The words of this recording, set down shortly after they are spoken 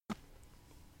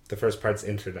The first part's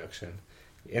introduction.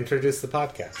 Introduce the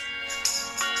podcast.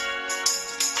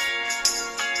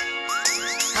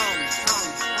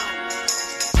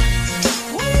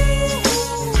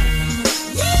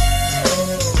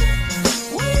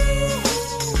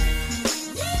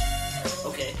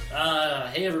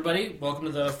 Hey everybody, welcome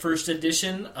to the first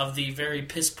edition of the very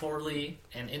piss-poorly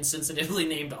and insensitively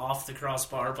named Off the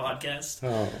Crossbar podcast.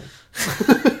 Oh.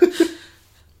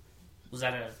 Was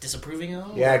that a disapproving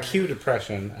of? Yeah, cue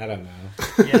depression. I don't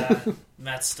know. Yeah,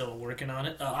 Matt's still working on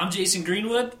it. I'm Jason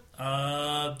Greenwood.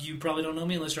 You probably don't know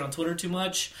me unless you're on Twitter too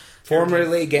much.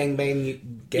 Formerly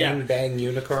Gangbang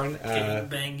Unicorn.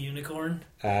 Gangbang Unicorn.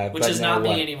 Which but is now not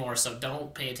what? me anymore, so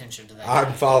don't pay attention to that.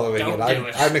 I'm following Don't it. do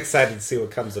it. I'm excited to see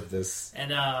what comes of this.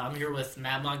 And I'm here with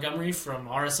Matt Montgomery from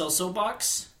RSL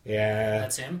Soapbox. Yeah.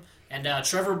 That's him. And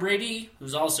Trevor Brady,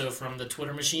 who's also from the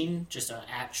Twitter machine, just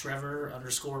at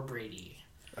Trevor_Brady.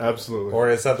 Absolutely. Or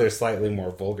his other slightly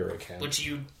more vulgar account. Which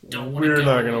you don't want to We're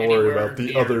not going to worry about the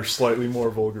near other slightly more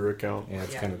vulgar account. Yeah,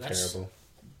 it's kind of terrible.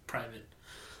 Private.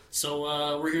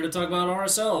 So we're here to talk about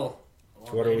RSL.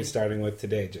 So what are we starting with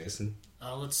today, Jason?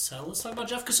 Let's talk about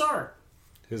Jeff Cassar.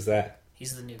 Who's that?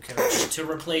 He's the new coach to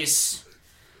replace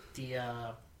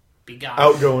the begotten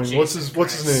Outgoing. Jason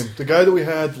What's his name? The guy that we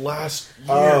had last year.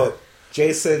 Oh,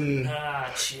 Jason.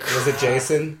 Was Was it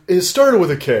Jason? It started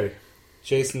with a K.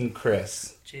 Jason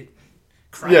Chris.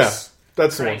 Christ. Yeah,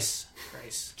 that's the one.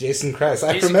 Christ. Jason Christ.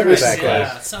 I Jason remember Christ, that guy.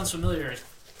 Yeah, it sounds familiar.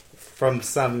 From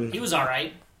some... He was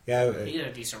alright. Yeah. He had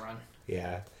a decent run.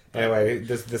 Yeah. Anyway,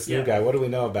 this new Yeah. guy, what do we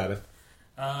know about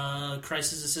him?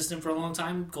 Christ's assistant for a long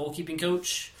time, goalkeeping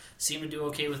coach. Seemed to do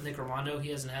okay with Nick Romando.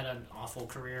 He hasn't had an awful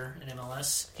career in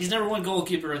MLS. He's never won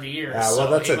goalkeeper of the year. Well, so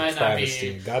that's he a might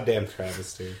travesty. Not be, Goddamn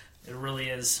travesty. it really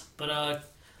is. But I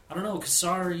don't know.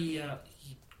 Cassar, he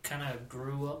kind of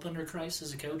grew up under Christ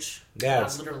as a coach. Yeah,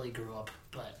 Not literally grew up,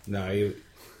 but no,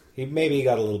 he maybe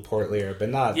got a little portlier, but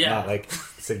not like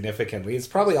significantly. He's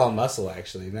probably all muscle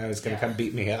actually. Now he's gonna come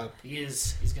beat me up. he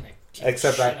is. He's gonna kick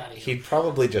Except the shit out of you. he'd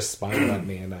probably just smile at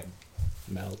me and I'd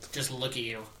melt. Just look at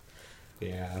you.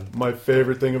 Yeah. My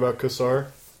favorite thing about Cassar,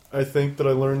 I think, that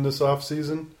I learned this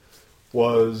offseason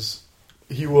was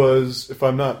he was, if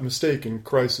I'm not mistaken,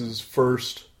 Christ's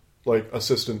first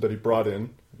assistant that he brought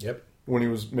in. Yep. When he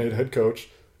was made head coach,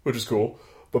 which is cool.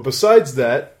 But besides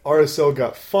that, RSL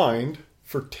got fined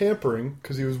for tampering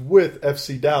because he was with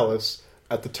FC Dallas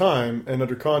at the time and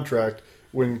under contract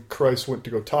when Christ went to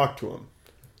go talk to him.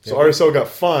 So RSL got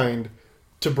fined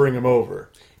to bring him over.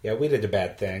 Yeah, we did a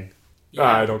bad thing. Yeah,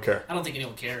 I don't care. I don't think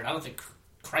anyone cared. I don't think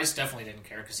Christ definitely didn't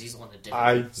care because he's the one that did.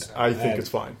 I think it's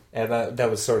fine. And that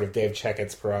was sort of Dave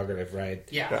Checkett's prerogative, right?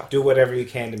 Yeah. Do whatever you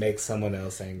can to make someone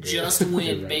else angry. Just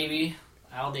win, Right. baby.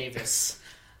 Al Davis.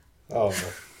 Oh,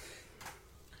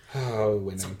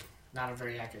 winning. Not a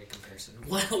very accurate comparison.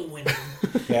 Well, winning.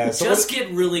 Yeah. So Just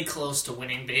get really close to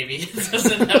winning, baby. It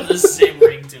doesn't have the same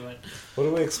ring to it. what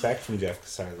do we expect from Jeff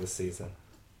Cassar this season?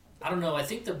 I don't know. I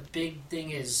think the big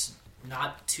thing is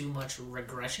not too much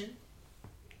regression.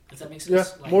 If that makes Yeah,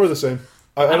 sense. more of the same.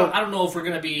 I don't know if we're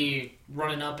going to be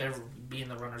running up, being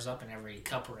the runners-up in every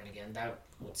cup we're in again. That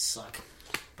would suck.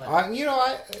 But,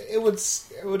 It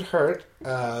would hurt.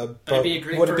 But it'd be a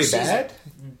great would it be first bad?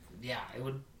 yeah, it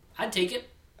would. I'd take it.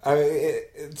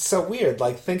 It's so weird,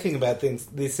 like thinking about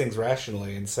these things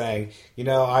rationally and saying,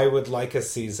 I would like a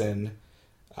season,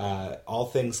 all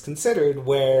things considered,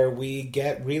 where we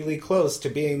get really close to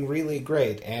being really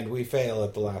great and we fail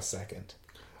at the last second.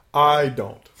 I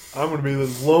don't. I'm going to be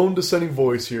the lone dissenting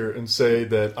voice here and say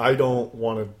that I don't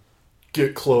want to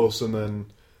get close and then...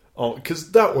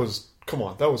 Because that was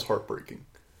heartbreaking.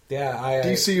 Yeah,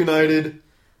 DC United,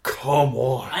 come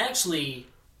on.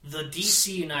 The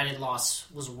DC United loss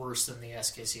was worse than the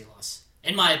SKC loss,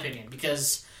 in my opinion,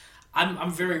 because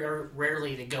I'm very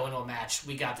rarely to go into a match,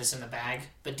 we got this in the bag,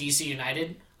 but DC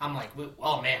United, I'm like,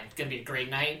 oh man, it's going to be a great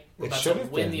night. We're about to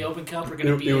win the Open Cup. We're going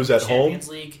to be in the Champions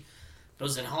League. It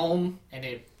was at home, and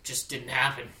it just didn't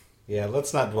happen. Yeah,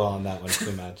 let's not dwell on that one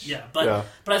too much. But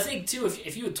I think, too,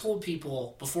 if you had told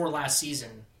people before last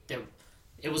season that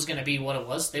it was going to be what it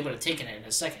was, they would have taken it in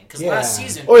a second. Because last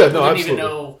season, people didn't even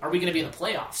know, are we going to be in the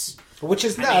playoffs? Which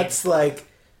is nuts.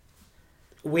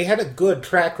 We had a good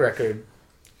track record.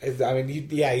 I mean,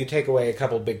 you take away a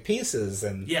couple big pieces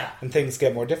and things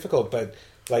get more difficult, but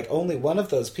only one of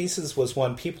those pieces was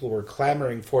one people were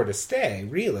clamoring for to stay,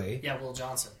 really. Yeah, Will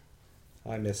Johnson.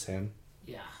 I miss him.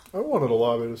 Yeah. I wanted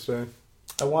Olave to stay.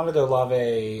 I wanted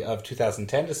Olave of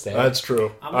 2010 to stay. That's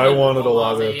true. I wanted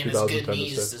Olave of 2010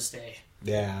 to stay.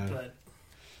 Yeah. But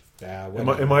yeah.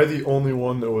 Am I the only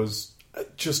one that was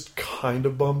just kind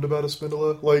of bummed about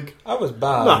Espindola. Like, I was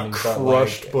bummed. Not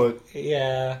crushed, but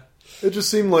yeah. It just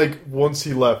seemed like once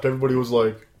he left, everybody was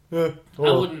like, "Eh."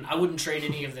 Oh. I wouldn't trade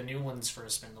any of the new ones for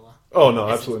Espindola. Oh no,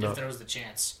 absolutely not. If there was the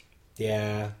chance.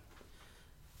 Yeah.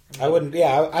 I wouldn't.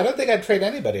 Yeah, I don't think I'd trade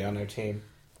anybody on our team.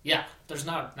 Yeah, there's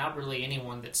not really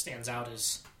anyone that stands out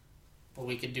as what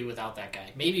we could do without that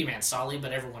guy. Maybe Mansali,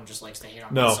 but everyone just likes to hate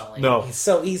on Mansali. No, he's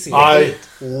so easy. I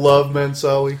love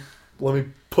Mansali. Let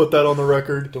me put that on the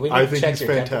record. I think he's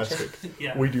fantastic.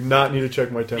 Yeah. We do not need to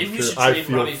check my temperature. Maybe we should I trade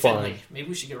feel Robbie fine. Finley. Maybe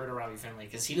we should get rid of Robbie Finley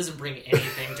because he doesn't bring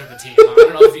anything to the team. I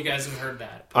don't know if you guys have heard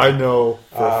that. I know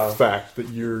for a fact that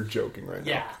you're joking right now.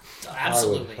 Yeah,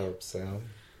 absolutely. I would hope so.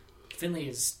 Finley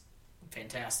is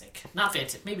fantastic. Not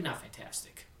fantastic. Maybe not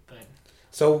fantastic, but...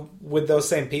 So, with those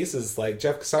same pieces, like,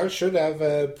 Jeff Cassar should have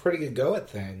a pretty good go at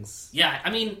things. Yeah, I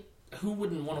mean, who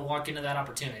wouldn't want to walk into that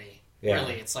opportunity? Yeah.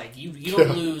 Really, it's like, you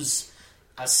don't lose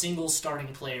a single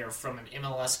starting player from an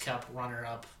MLS Cup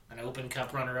runner-up, an Open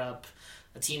Cup runner-up,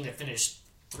 a team that finished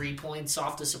 3 points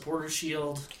off the Supporters'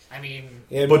 Shield. I mean...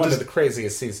 Yeah, one of the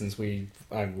craziest seasons we've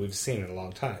seen in a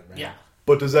long time, right? Yeah.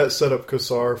 But does that set up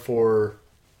Cassar for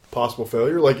possible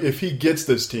failure? Like, if he gets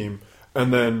this team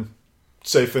and then...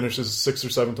 say finishes 6th or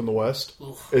 7th in the West.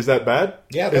 Oof. Is that bad?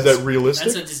 Yeah, is that realistic?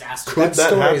 That's a disaster. That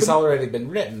story's already been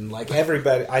written. Like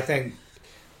everybody, I think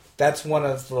that's one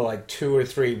of the like 2 or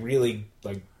 3 really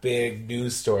like big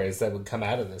news stories that would come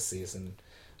out of this season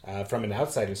from an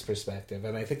outsider's perspective.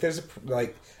 And I think there's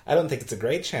I don't think it's a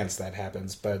great chance that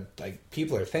happens, but like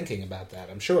people are thinking about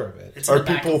that. I'm sure of it. It's in the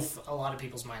back of a lot of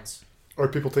people's minds. Are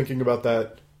people thinking about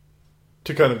that?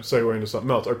 To kind of segue into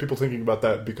something else, are people thinking about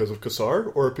that because of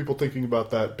Cassar, or are people thinking about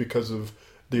that because of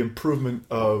the improvement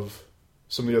of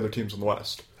some of the other teams in the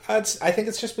West? I think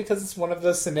it's just because it's one of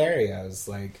those scenarios.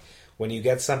 Like, when you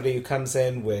get somebody who comes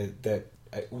in with that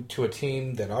to a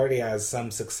team that already has some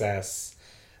success,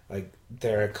 like,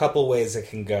 there are a couple ways it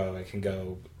can go. It can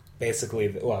go basically,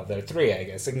 well, there are 3, I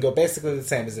guess. It can go basically the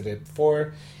same as it did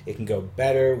before. It can go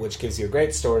better, which gives you a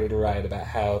great story to write about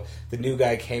how the new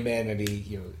guy came in and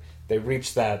they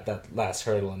reached that last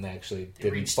hurdle and they actually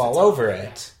didn't fall over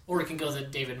it. Yeah. Or it can go the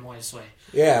David Moyes way.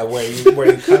 Yeah, where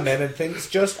you come in and things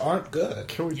just aren't good.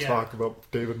 Can we talk about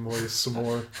David Moyes some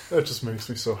more? That just makes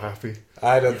me so happy.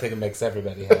 I don't think it makes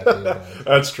everybody happy. But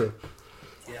that's true.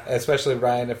 Yeah. Especially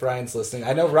Ryan, if Ryan's listening.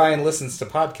 I know Ryan listens to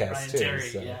podcasts Ryan too. Terry,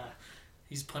 so. yeah.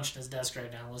 He's punching his desk right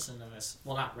now listening to this.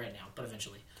 Well, not right now, but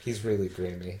eventually. He's really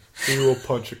dreamy. He will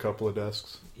punch a couple of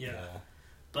desks. Yeah.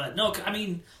 But no, I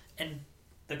mean, and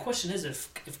the question is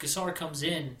if Cassar comes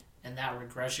in and that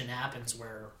regression happens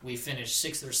where we finish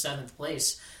 6th or 7th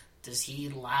place, does he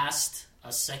last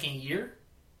a second year?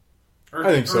 Or,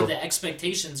 I think so. Or the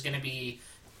expectation's going to be,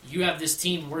 you have this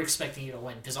team, we're expecting you to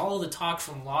win. Because all of the talk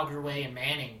from Lagerwey and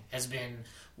Manning has been,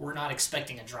 we're not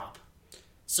expecting a drop.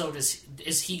 So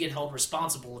does he get held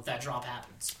responsible if that drop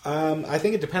happens? I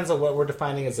think it depends on what we're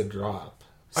defining as a drop.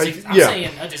 I'm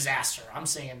saying a disaster. I'm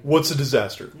saying... What's a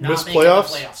disaster? Miss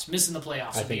playoffs? Missing the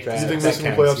playoffs. I think you think missing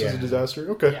the playoffs is a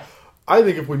disaster? Okay. Yeah. I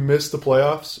think if we miss the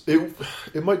playoffs,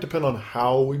 it might depend on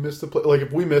how we miss the play. Like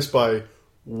if we miss by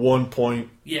 1 point,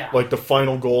 like the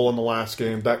final goal in the last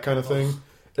game, that kind of thing.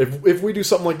 If we do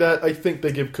something like that, I think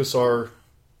they give Cassar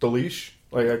the leash.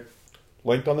 Like I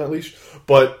linked on that leash.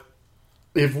 But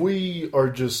if we are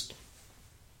just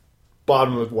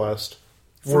bottom of the West,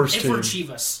 worst team. If we're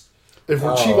Chivas. If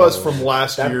we're Chivas from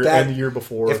last year and the year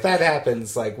before. If that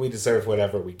happens, like we deserve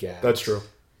whatever we get. That's true.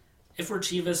 If we're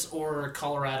Chivas or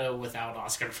Colorado without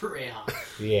Oscar Pereira.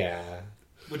 Yeah.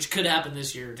 Which could happen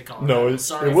this year to Colorado. No,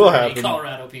 Sorry it will for any happen.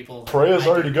 Colorado people. Pereira's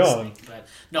already gone. But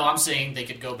no, I'm saying they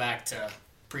could go back to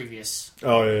previous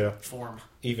form.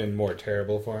 Even more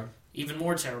terrible form? Even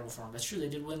more terrible form. That's true. They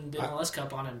did win the MLS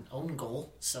Cup on an own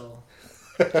goal, so...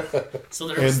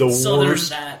 there's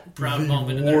that proud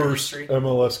moment in their history.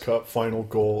 MLS Cup final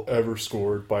goal ever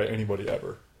scored by anybody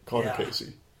ever. Connor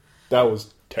Casey. That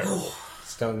was terrible.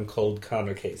 Stone cold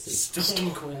Connor Casey.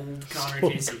 Stone cold Connor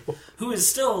Casey. Who is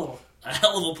still a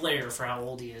hell of a player for how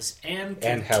old he is. And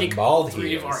can kick all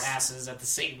 3 of our asses at the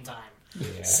same time.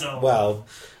 Yeah. So, well,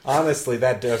 honestly,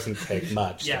 that doesn't take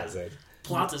much, does it?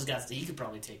 Plata's he could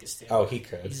probably take us too. Oh, he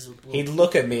could. He'd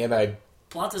look at me and I'd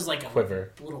Plata's like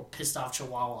quiver. A little pissed off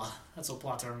chihuahua. That's what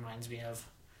Plata reminds me of.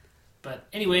 But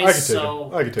anyways,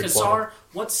 I could take Cassar,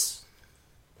 what's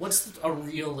a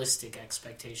realistic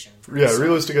expectation for Cassar?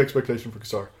 Realistic expectation for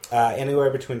Cassar. Anywhere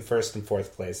between 1st and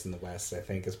 4th place in the West, I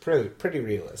think, is pretty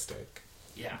realistic.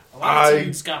 Yeah. A lot of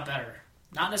teams got better.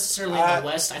 Not necessarily in the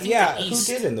West. I think the East.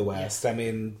 Who did in the West? Yeah. I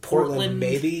mean, Portland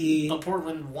maybe. But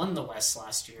Portland won the West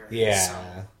last year. Yeah.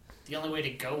 So the only way to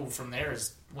go from there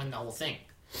is win the whole thing.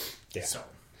 Yeah. So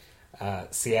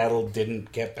Seattle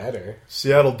didn't get better.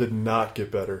 Seattle did not get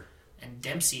better. And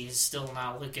Dempsey is still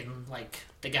not looking like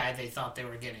the guy they thought they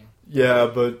were getting.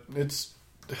 Yeah, but it's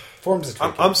Form's a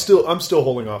tricky I'm thing. still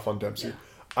holding off on Dempsey. Yeah.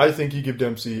 I think you give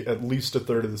Dempsey at least a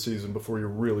third of the season before you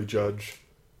really judge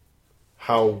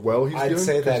how well he's doing. I'd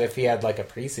say that if he had like a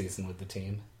preseason with the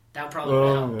team. That would probably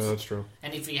help. Yeah, that's true.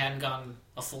 And if he hadn't gone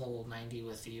a full 90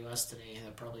 with the U.S. today,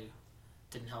 that probably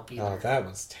didn't help either. Oh, that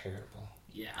was terrible.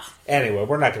 Yeah. Anyway,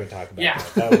 we're not going to talk about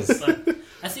that. That was... But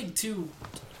I think, too,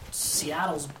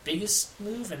 Seattle's biggest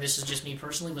move, and this is just me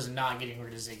personally, was not getting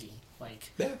rid of Ziggy.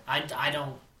 Like, yeah. I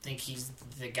don't think he's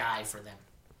the guy for them.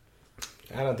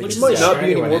 I don't think Which he's might not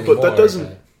be anymore, but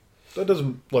that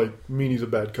doesn't like mean he's a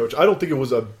bad coach. I don't think it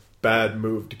was a bad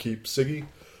move to keep Siggy.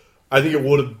 I think it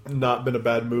would have not been a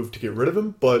bad move to get rid of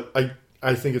him, but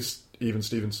I think it's even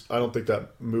Stevens. I don't think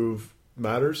that move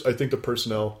matters. I think the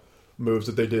personnel moves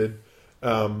that they did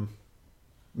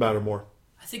matter more.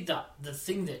 I think the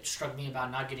thing that struck me about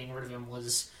not getting rid of him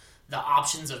was the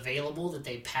options available that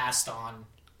they passed on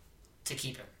to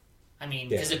keep him. I mean,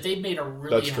 because if they made a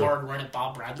really hard run at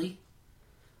Bob Bradley,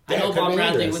 I know Bob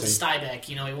Bradley with Stuybeck,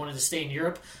 he wanted to stay in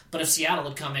Europe, but if Seattle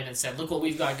had come in and said, look what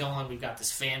we've got going, we've got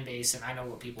this fan base, and I know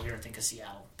what people here think of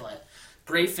Seattle, but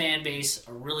great fan base,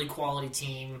 a really quality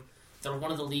team, they're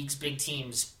one of the league's big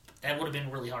teams, that would have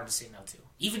been really hard to say no to.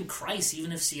 Even Christ,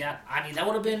 even if Seattle, I mean, that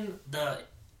would have been the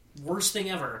worst thing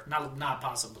ever, not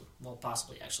possibly, well,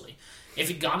 possibly actually, if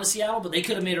he'd gone to Seattle, but they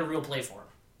could have made a real play for him.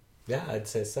 Yeah, I'd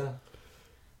say so.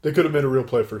 They could have made a real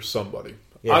play for somebody.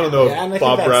 Yeah. I don't know if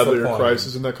Bob Bradley or Christ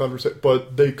is in that conversation,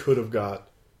 but they could have got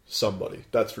somebody.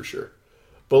 That's for sure.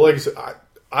 But like I said,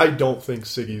 I don't think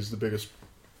Siggy's the biggest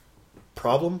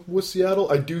problem with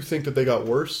Seattle. I do think that they got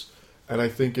worse, and I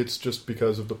think it's just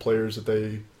because of the players that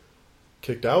they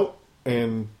kicked out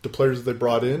and the players that they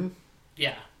brought in.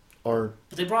 Yeah. But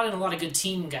they brought in a lot of good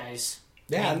team guys.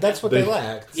 Yeah, and that's what they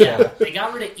lacked. Yeah, they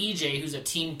got rid of EJ, who's a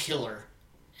team killer,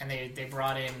 and they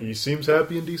brought in... He seems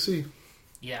happy in DC.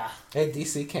 Yeah. Hey,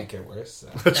 DC can't get worse. So.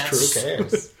 That's true. Who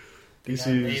cares?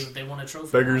 DC, they won a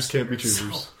trophy. Beggars can't be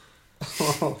choosers.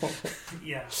 So.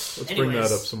 Yeah. Let's bring that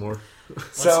up some more.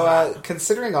 So,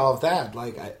 considering all of that,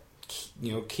 like,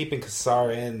 keeping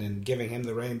Cassar in and giving him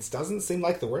the reins doesn't seem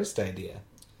like the worst idea.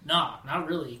 No, not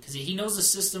really, because he knows the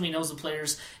system, he knows the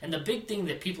players, and the big thing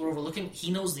that people are overlooking,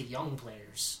 he knows the young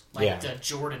players, like the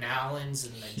Jordan Allens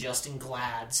and the Justin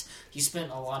Gladds. He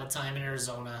spent a lot of time in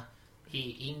Arizona.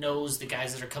 He knows the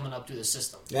guys that are coming up through the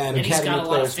system, and he's got a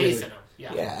lot of faith in them.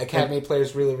 Yeah, academy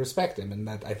players really respect him, and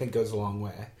that I think goes a long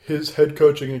way. His head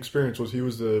coaching experience he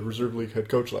was the Reserve League head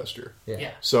coach last year.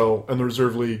 Yeah. So, and the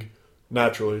Reserve League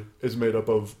naturally is made up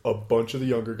of a bunch of the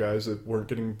younger guys that weren't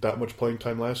getting that much playing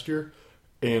time last year,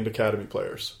 and academy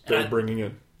players they're bringing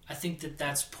in. I think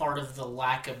that's part of the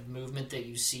lack of movement that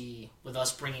you see with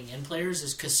us bringing in players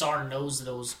is Cassar knows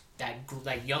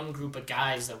that young group of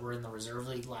guys that were in the Reserve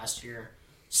League last year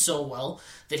so well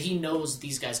that he knows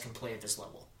these guys can play at this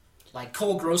level. Like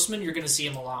Cole Grossman, you're going to see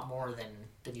him a lot more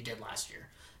than you did last year.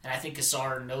 And I think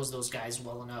Cassar knows those guys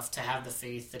well enough to have the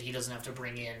faith that he doesn't have to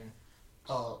bring in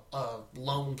a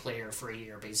lone player for a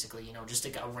year, basically, just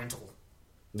a rental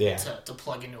to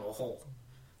plug into a hole.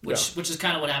 Which is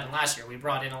kind of what happened last year. We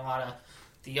brought in a lot of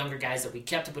the younger guys that we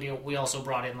kept, but we also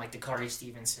brought in like the Kari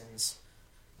Stevensons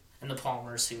and the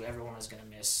Palmers, who everyone was going to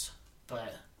miss.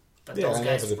 But those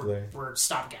guys were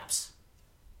stopgaps.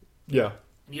 Yeah.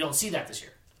 And you don't see that this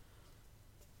year.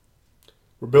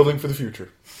 We're building for the future.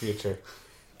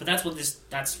 But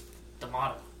that's the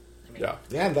motto. I mean,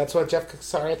 yeah, and that's what Jeff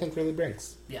Cassar, I think, really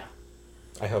brings. Yeah.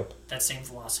 I hope. That same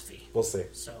philosophy. We'll see.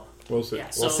 We'll see. Yeah,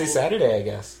 we'll see Saturday, I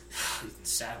guess.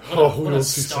 What a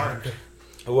start.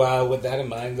 Well, with that in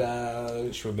mind,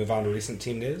 should we move on to recent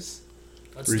team news?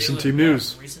 Recent team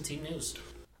news.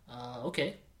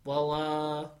 Okay.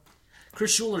 Well,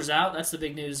 Chris Schuler's out. That's the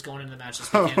big news going into the match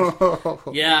this weekend.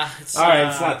 Yeah. It's, all right,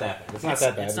 it's not that bad. It's not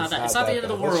that bad. It's not the end of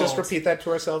the world. Let's just repeat that to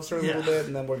ourselves for a little bit,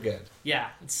 and then we're good. Yeah.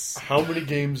 How many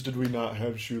games did we not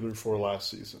have Schuler for last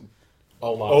season? A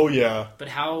lot. Oh, yeah. But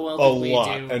how well did we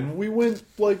do? And we went,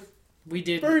 we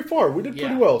did very far. We did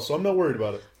pretty well, so I'm not worried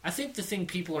about it. I think the thing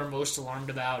people are most alarmed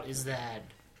about is that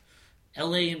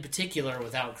LA in particular,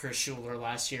 without Chris Schuler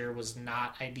last year, was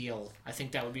not ideal. I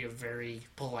think that would be a very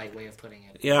polite way of putting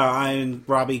it. Yeah, and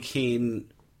Robbie Keane,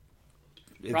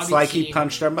 he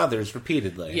punched our mothers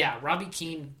repeatedly. Yeah, Robbie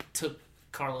Keane took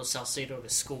Carlos Salcedo to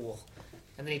school,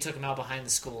 and then he took him out behind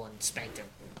the school and spanked him.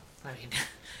 I mean,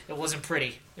 it wasn't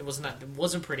pretty. It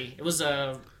wasn't pretty. It was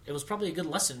probably a good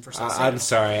lesson for Salcedo. I'm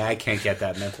sorry, I can't get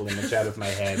that mental image out of my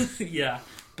head. Yeah.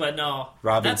 But no,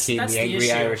 Robbie Keane, the angry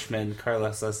issue. Irishman,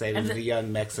 Carlos Salcedo, the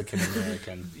young Mexican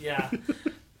American. Yeah,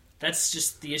 that's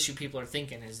just the issue people are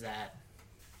thinking is that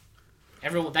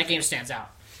that game stands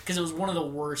out because it was one of the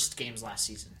worst games last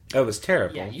season. Oh, it was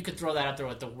terrible. Yeah, you could throw that up there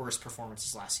with the worst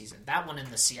performances last season. That one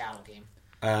in the Seattle game.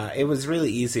 It was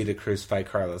really easy to crucify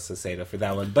Carlos Salcedo for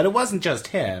that one, but it wasn't just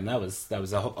him. That was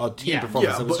a team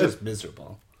performance. It was just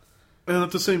miserable. And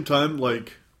at the same time,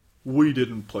 we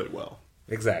didn't play well.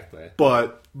 Exactly.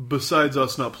 But besides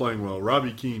us not playing well,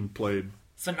 Robbie Keane played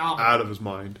phenomenal, out of his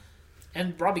mind.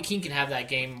 And Robbie Keane can have that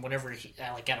game whenever he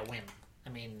got a win. I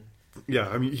mean,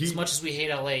 as much as we hate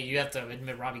LA, you have to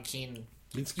admit Robbie Keane.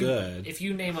 It's good. If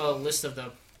you name a list of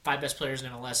the 5 best players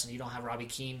in MLS and you don't have Robbie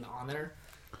Keane on there,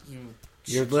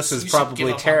 your list is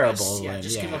probably terrible. Yeah,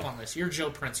 give up on lists. You're Joe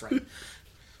Prince, right?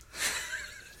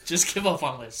 Just give up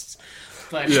on lists.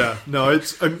 But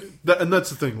and that's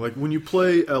the thing. Like when you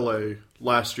play LA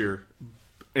last year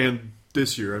and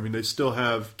this year, they still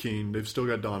have Keane, they've still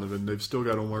got Donovan, they've still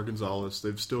got Omar Gonzalez,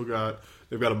 they've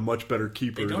got a much better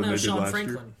keeper than they did last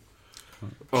year.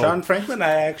 Sean Franklin,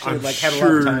 I actually had a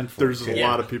lot of time for. There's a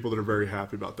lot of people that are very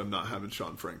happy about them not having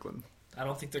Sean Franklin. I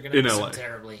don't think they're going to miss him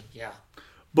terribly. Yeah.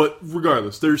 But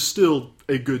regardless, they're still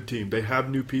a good team. They have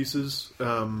new pieces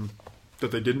that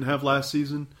they didn't have last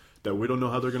season that we don't know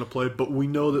how they're going to play. But we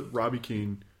know that Robbie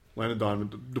Keane, Landon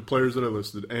Donovan, the players that I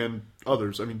listed, and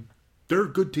others, they're a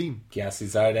good team. Yes,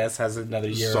 Zardes has another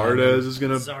year. Zardes is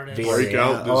going to break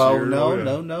out this year.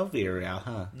 No Villarreal,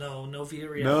 huh? No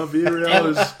Villarreal. No, Villarreal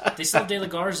is... They still have De La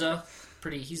Garza.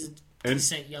 He's a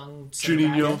decent young...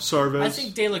 Juninho, Sarvez. I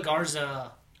think De La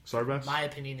Garza... Sarvez? My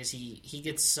opinion is he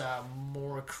gets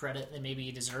more credit than maybe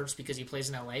he deserves because he plays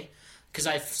in LA.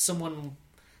 Because someone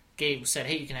said,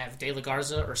 hey, you can have De La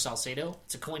Garza or Salcedo.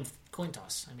 It's a coin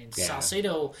toss.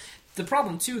 Salcedo... The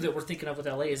problem, too, that we're thinking of with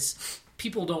LA is...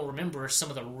 People don't remember some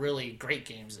of the really great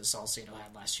games that Salcedo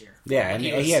had last year. Yeah, and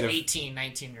he was had 18,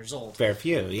 19 years old. Fair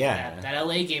few, yeah. That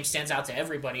LA game stands out to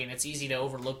everybody, and it's easy to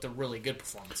overlook the really good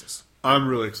performances. I'm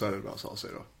really excited about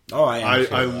Salcedo. Oh,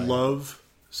 I love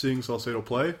seeing Salcedo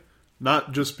play,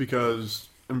 not just because,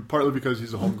 and partly because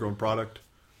he's a homegrown product.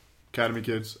 Academy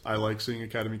kids, I like seeing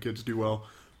Academy kids do well,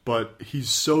 but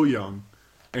he's so young,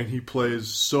 and he plays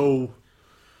so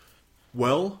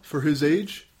well for his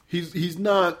age. He's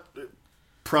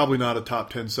probably not a top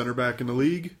 10 center back in the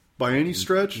league by any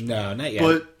stretch. No, not yet.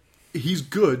 But he's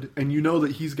good, and you know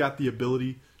that he's got the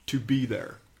ability to be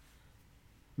there.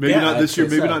 Maybe not this year,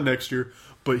 maybe not next year,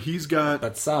 but he's got...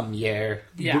 But some year.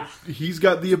 Yeah. He's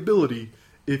got the ability,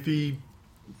 if he...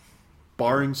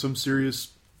 barring some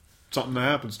serious... something that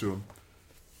happens to him,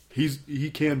 he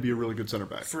can be a really good center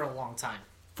back. For a long time.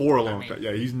 For a long time.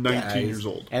 Yeah, he's 19 years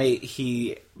old. And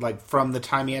he from the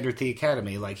time he entered the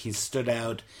academy, he stood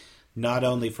out not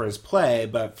only for his play,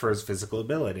 but for his physical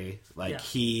ability.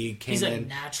 He came He's in... He's a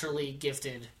naturally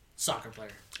gifted soccer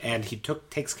player. And he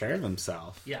takes care of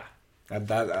himself. Yeah.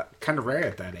 That kind of rare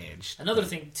at that age. Another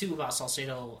thing, too, about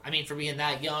Salcedo, for being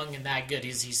that young and that good,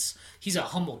 he's a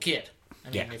humble kid.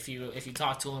 If you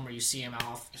talk to him or you see him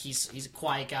off, he's a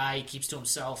quiet guy, he keeps to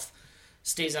himself,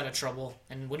 stays out of trouble.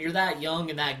 And when you're that young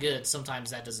and that good,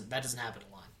 sometimes that doesn't happen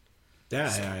a lot.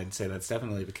 Yeah, I'd say that's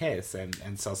definitely the case.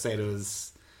 And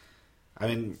Salcedo's...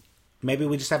 maybe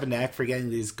we just have a knack for getting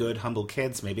these good, humble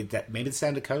kids. Maybe it's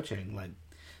down to coaching.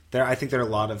 I think there are a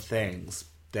lot of things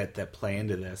that play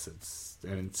into this. It's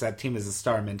that team is a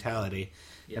star mentality,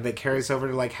 and that carries over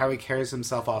to how he carries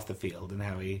himself off the field and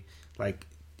how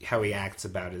he acts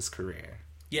about his career.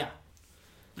 Yeah,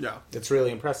 it's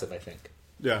really impressive. I think.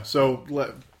 Yeah. So,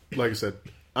 like I said,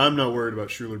 I'm not worried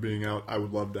about Schuler being out. I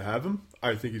would love to have him.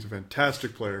 I think he's a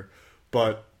fantastic player,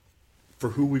 but for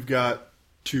who we've got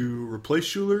to replace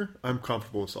Schuler, I'm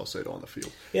comfortable with Salcedo on the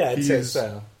field. Yeah, I'd say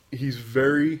so. He's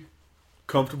very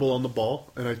comfortable on the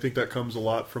ball, and I think that comes a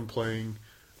lot from playing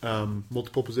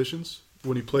multiple positions.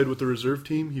 When he played with the reserve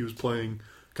team, he was playing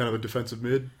kind of a defensive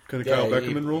mid, kind of Kyle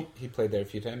Beckerman role. He played there a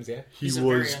few times, yeah. He's a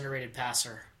very underrated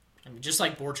passer. Just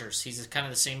like Borchers, he's kind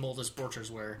of the same mold as Borchers,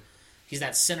 where he's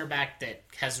that center back that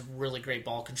has really great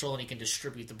ball control and he can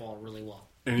distribute the ball really well.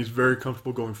 And he's very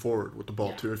comfortable going forward with the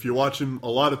ball, too. If you watch him a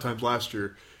lot of times last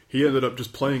year, he ended up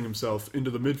just playing himself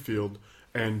into the midfield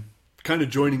and kind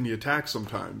of joining the attack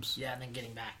sometimes. Yeah, and then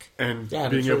getting back. And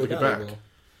being able to get back.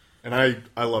 And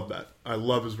I love that. I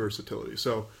love his versatility.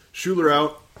 So, Schuler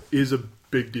out is a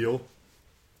big deal,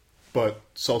 but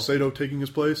Salcedo taking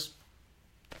his place,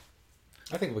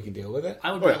 I think we can deal with it.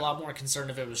 I would be a lot more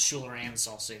concerned if it was Schuler and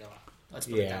Salcedo out. Let's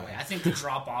put it that way. I think the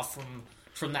drop-off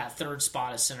from that third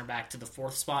spot as center back to the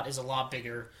fourth spot is a lot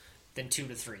bigger than 2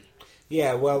 to 3.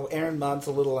 Yeah, well, Aaron Mont's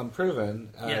a little unproven.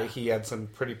 He had some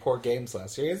pretty poor games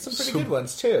last year. He had some pretty good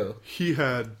ones, too. He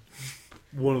had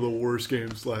one of the worst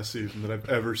games last season that I've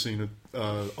ever seen a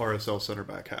RSL center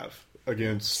back have.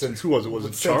 Against, who was it? Was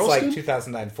it Charleston? Since like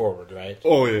 2009 forward, right?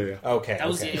 Oh, yeah. Okay. That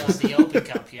was the Open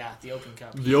Cup, the Open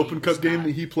Cup. The Open Cup game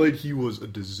that he played, he was a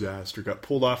disaster. Got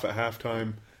pulled off at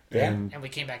halftime. And we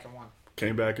came back and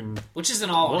won. Which isn't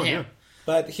all on him. Yeah.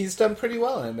 But he's done pretty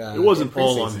well in it wasn't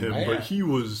all on him, right? But he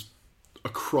was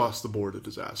across the board a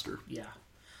disaster. Yeah.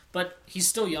 But he's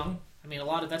still young. I mean,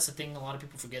 that's the thing. A lot of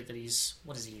people forget that he's,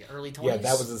 early 20s? Yeah,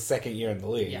 that was his second year in the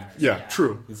league. Yeah,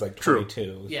 true. He's like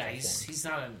 22. Yeah, he's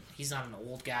not an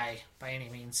old guy by any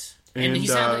means. And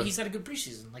he's had a good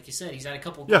preseason. Like you said, he's had a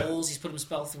couple goals. He's put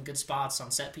himself in good spots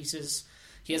on set pieces.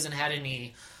 He hasn't had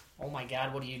any, oh my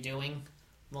God, what are you doing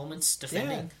moments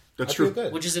defending. Yeah, that's true.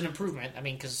 Good. Which is an improvement. I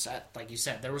mean, because, like you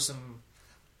said, there were some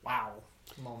wow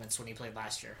moments when he played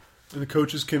last year. And the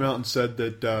coaches came out and said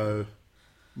that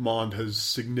Mond has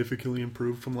significantly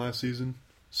improved from last season.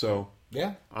 So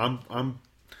yeah, I'm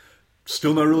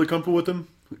still not really comfortable with him.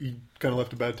 He kind of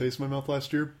left a bad taste in my mouth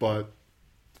last year, but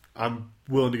I'm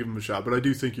willing to give him a shot. But I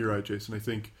do think you're right, Jason. I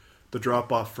think the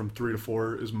drop off from 3 to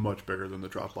 4 is much bigger than the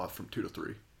drop off from 2 to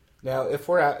 3. Now, if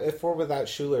we're without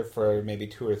Schuler for maybe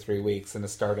 2 or 3 weeks in a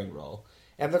starting role,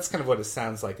 and that's kind of what it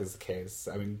sounds like is the case.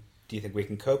 I mean, do you think we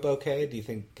can cope okay? Do you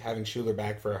think having Schuler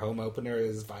back for a home opener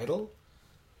is vital?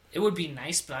 It would be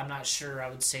nice, but I'm not sure I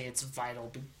would say it's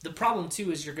vital. The problem,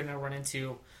 too, is you're going to run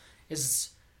into is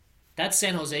that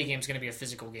San Jose game is going to be a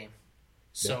physical game.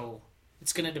 So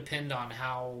it's going to depend on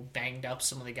how banged up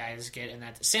some of the guys get. And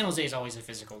that San Jose is always a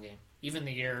physical game. Even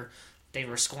the year they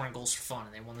were scoring goals for fun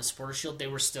and they won the Supporters' Shield, they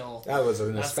were still... That was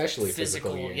an especially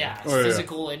physical game. Yeah,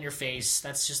 physical in your face.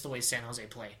 That's just the way San Jose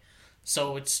play.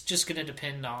 So it's just going to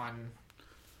depend on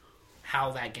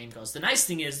how that game goes. The nice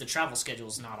thing is the travel schedule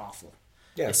is not awful.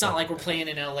 Yeah, it's not like we're playing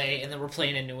in LA and then we're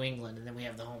playing in New England and then we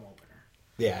have the home opener.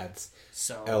 Yeah, it's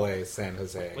LA, San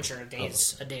Jose. Which are a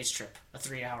day's trip, a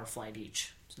 3-hour flight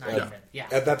each. It's not even. Yeah.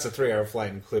 That's a 3-hour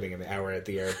flight, including an hour at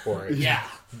the airport. Yeah.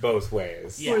 Both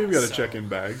ways. Yeah, well, you've got to check in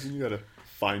bags and you got to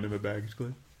find them at baggage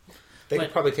claim. They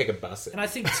could probably take a bus in. And I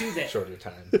think, too, that shorter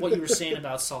time. What you were saying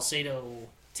about Salcedo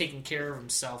taking care of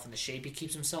himself and the shape he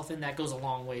keeps himself in, that goes a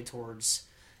long way towards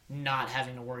not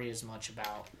having to worry as much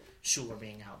about Schuler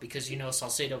being out. Because,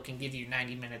 Salcedo can give you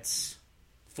 90 minutes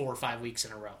 4 or 5 weeks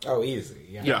in a row. Oh, easy.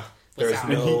 Yeah. There's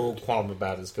no qualm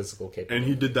about his physical capability. And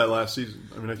he did that last season.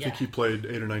 I mean, I think he played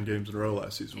 8 or 9 games in a row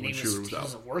last season when Schuler was out. He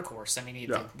was a workhorse. I mean,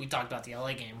 we talked about the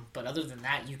LA game, but other than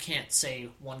that, you can't say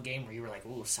one game where you were like,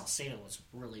 ooh, Salcedo was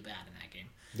really bad in that game.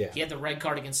 Yeah. He had the red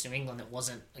card against New England that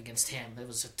wasn't against him. It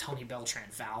was a Tony Beltran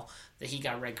foul that he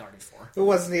got red carded for. It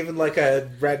wasn't even like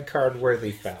a red card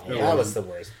worthy foul. That was the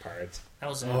worst part.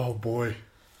 Oh, boy.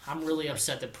 I'm really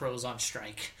upset that Pro's on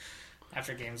strike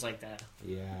after games like that.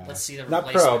 Yeah. Let's see the not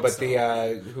Pro, but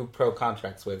the who Pro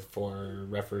contracts with for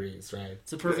referees, right?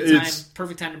 It's a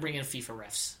perfect time to bring in FIFA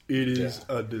refs. It is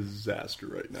a disaster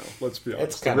right now. Let's be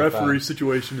honest. The referee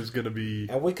situation is going to be...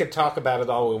 And we could talk about it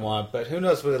all we want, but who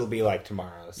knows what it'll be like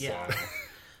tomorrow. So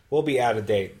we'll be out of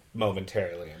date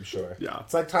momentarily, I'm sure. Yeah.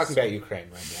 It's like talking about Ukraine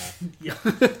right now. Yeah.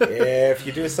 If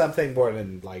you do something more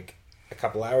than like a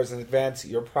couple hours in advance,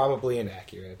 you're probably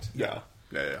inaccurate. Yeah.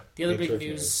 The other big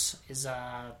news is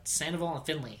Sandoval and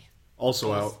Finley.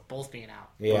 Also out. Both being out.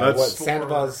 Yeah,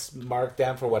 Sandoval's marked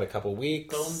down for a couple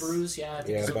weeks? Bone bruise,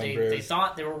 they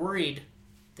thought, they were worried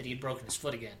that he'd broken his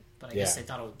foot again. But I guess they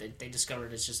thought they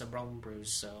discovered it's just a bone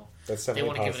bruise, so they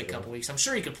want to give it a couple weeks. I'm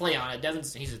sure he could play on it.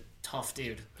 He's a tough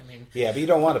dude. I mean, yeah, but you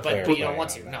don't want to play. But you don't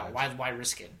want to. No, why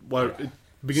risk it?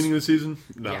 Beginning of the season?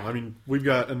 No, I mean we've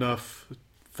got enough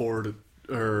forward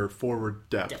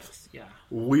depth. Yeah.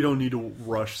 We don't need to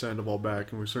rush Sandoval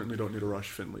back, and we certainly don't need to rush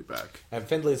Finley back. And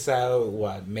Finley's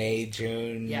out, May,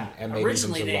 June, and maybe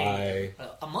originally even July.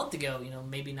 A month ago,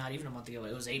 maybe not even a month ago,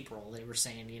 it was April. They were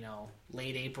saying,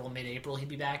 late April, mid-April, he'd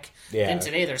be back. Yeah. And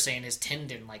today they're saying his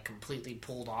tendon, completely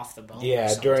pulled off the bone.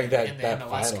 Yeah, during that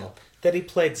MLS final. Cup. That he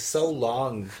played so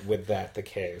long with that the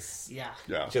case. Yeah.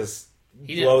 Just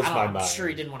blows my mind. I'm sure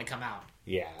he didn't want to come out.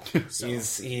 Yeah. So.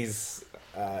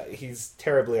 He's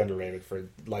terribly underrated for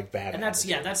that. And that's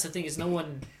the thing is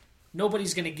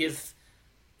nobody's going to give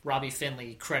Robbie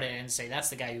Finley credit and say that's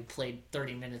the guy who played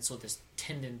 30 minutes with his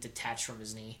tendon detached from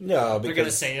his knee. No, they're going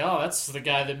to say, oh, that's the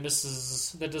guy that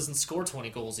doesn't score 20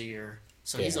 goals a year.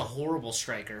 So he's a horrible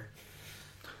striker.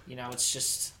 It's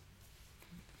just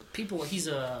people. He's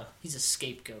a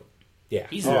scapegoat. Yeah,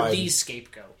 he's the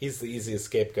scapegoat. He's the easiest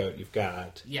scapegoat you've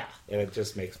got. Yeah, and it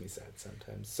just makes me sad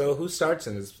sometimes. So who starts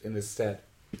in his stead?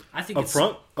 I think up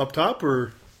front, up top,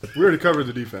 or We already covered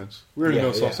the defense. We already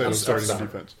know Salcedo I'm starting the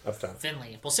defense. Up top.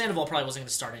 Finley. Well, Sandoval probably wasn't going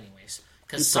to start anyways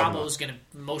because Sabo's going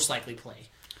to most likely play.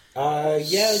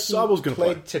 Sabo's going to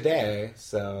play today.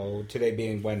 So today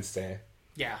being Wednesday.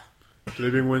 Yeah. Today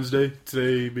being Wednesday.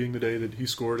 Today being the day that he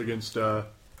scored against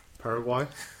Paraguay.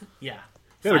 Yeah.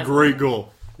 He had a great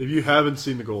goal. If you haven't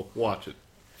seen the goal, watch it.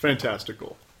 Fantastic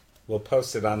goal. We'll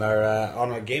post it on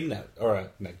our game note or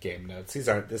not game notes.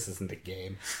 This isn't a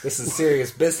game. This is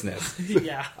serious business.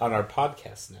 Yeah. On our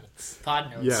podcast notes.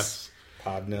 Pod notes. Yes.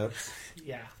 Pod notes.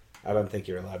 Yeah. I don't think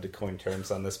you're allowed to coin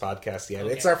terms on this podcast yet.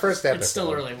 Okay. It's our first episode. It's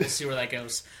still early. We'll see where that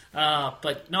goes.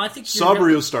 But no, I think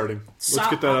Sabrio's starting. Let's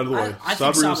get that out of the way. I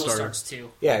think Sabo starts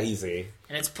too. Yeah, easy.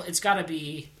 And it's got to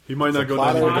be. He might not go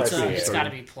down to Plata. It's got to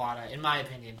be Plata, in my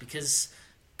opinion, because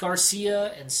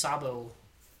Garcia and Sabo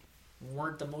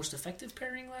weren't the most effective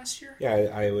pairing last year.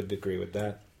 Yeah, I would agree with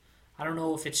that. I don't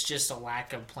know if it's just a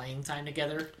lack of playing time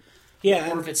together.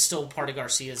 Yeah. Or if it's still part of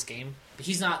Garcia's game. But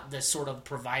he's not the sort of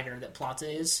provider that Plata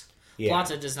is. Yeah.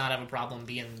 Plata does not have a problem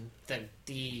being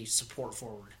the support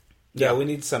forward. Yeah, we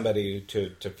need somebody to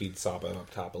feed Sabo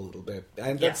up top a little bit.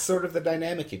 And that's sort of the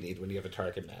dynamic you need when you have a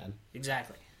target man.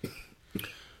 Exactly.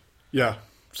 Yeah.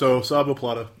 So Sabo,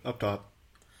 Plata, up top.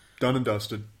 Done and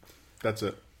dusted. That's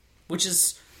it. Which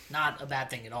is not a bad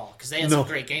thing at all, because they had some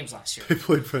great games last year. They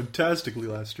played fantastically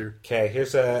last year. Okay,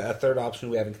 here's a third option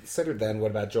we haven't considered then.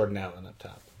 What about Jordan Allen up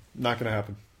top? Not going to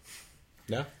happen.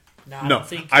 No? No, I don't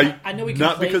think... I know he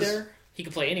can play there. He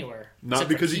can play anywhere. Not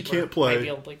because he can't play. Might be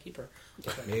able to play keeper.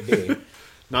 Maybe.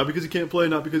 Not because he can't play,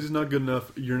 not because he's not good enough.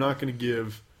 You're not going to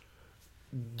give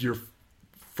your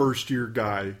first-year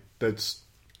guy that's...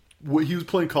 He was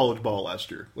playing college ball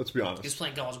last year, let's be honest. He was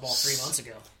playing college ball 3 months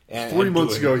ago. 3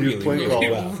 months ago, he was playing college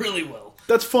ball. Really well.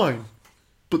 That's fine.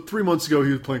 But 3 months ago,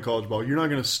 he was playing college ball. You're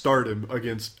not going to start him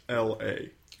against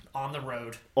L.A. On the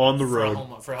road.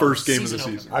 For first game of the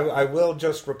season. I will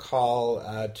just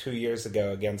recall 2 years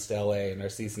ago against L.A. in our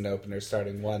season opener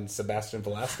starting one, Sebastian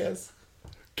Velasquez.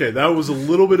 Okay, that was a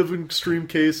little bit of an extreme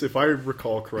case. If I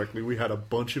recall correctly, we had a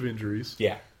bunch of injuries.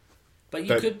 Yeah. But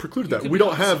precluded that. We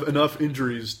don't have enough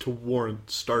injuries to warrant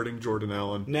starting Jordan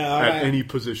Allen at any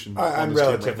position. I'm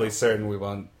relatively certain we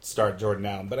won't start Jordan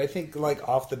Allen, but I think like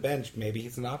off the bench, maybe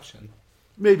he's an option.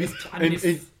 Maybe, and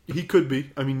he could be.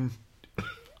 I mean,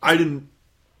 I didn't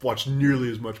watch nearly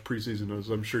as much preseason as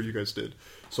I'm sure you guys did,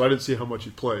 so I didn't see how much he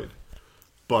played.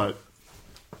 But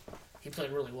he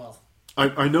played really well.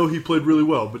 I know he played really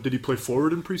well, but did he play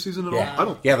forward in preseason at all? I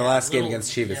don't. Yeah, the last game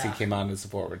against Chivas, he came on as a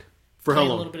forward. For how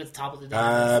long? A little bit at the top of the day.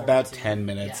 About 10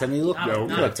 minutes, and he looked all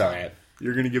right.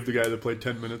 You're going to give the guy that played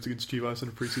 10 minutes against Chivas in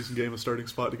a preseason game a starting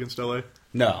spot against LA?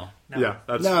 No. Yeah,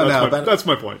 that's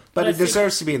my point. But it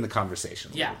deserves to be in the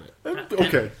conversation a little bit.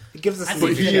 Okay. It gives us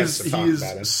but he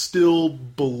is still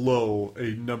below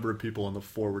a number of people on the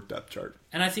forward depth chart.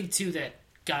 And I think, too, that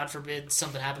God forbid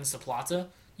something happens to Plata,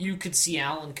 you could see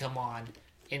Allen come on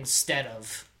instead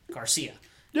of Garcia.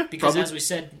 Yeah, because as we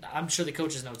said, I'm sure the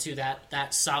coaches know too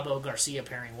that Sabo Garcia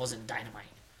pairing wasn't dynamite.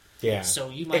 Yeah, so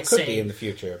you might say be in the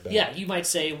future. But. Yeah, you might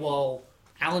say, well,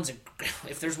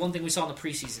 if there's one thing we saw in the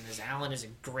preseason is Allen is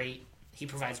he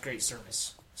provides great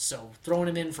service. So throwing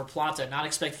him in for Plata, not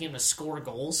expecting him to score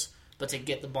goals, but to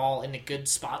get the ball into good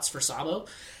spots for Sabo,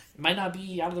 might not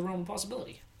be out of the realm of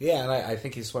possibility. Yeah, and I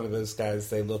think he's one of those guys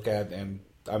they look at, and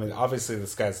I mean, obviously the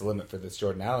sky's the limit for this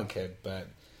Jordan Allen kid, but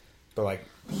like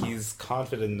he's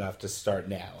confident enough to start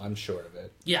now. I'm sure of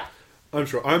it. Yeah, I'm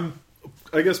sure.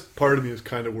 I guess part of me is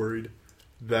kind of worried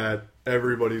that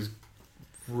everybody's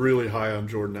really high on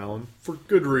Jordan Allen for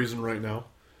good reason right now,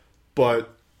 but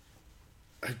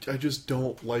I just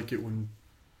don't like it when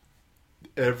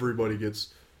everybody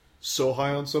gets so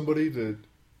high on somebody that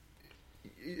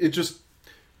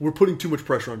we're putting too much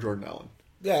pressure on Jordan Allen.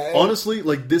 Yeah. Honestly,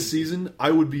 like this season,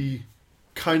 I would be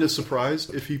kind of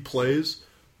surprised if he plays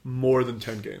more than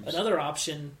 10 games. Another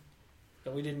option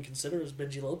that we didn't consider is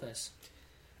Benji Lopez.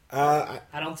 I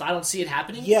don't see it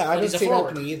happening. Yeah, I don't see it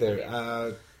happening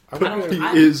either.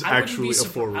 He is actually a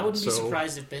forward. I wouldn't be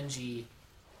surprised if Benji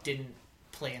didn't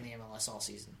play in the MLS all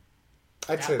season.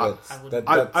 I'd say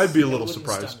I'd be a little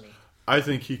surprised. I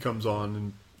think he comes on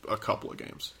in a couple of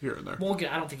games here and there. Well,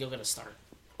 I don't think he'll get a start.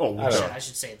 Oh, I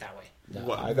should say it that way.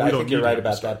 No, I think you're right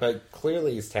about that, but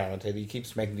clearly he's talented. He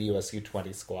keeps making the USU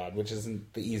 20 squad, which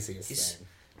isn't the easiest thing.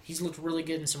 He's looked really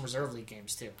good in some reserve league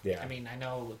games, too. Yeah. I mean, I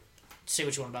know, say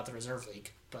what you want about the reserve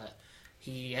league, but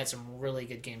he had some really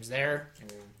good games there,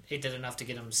 and it did enough to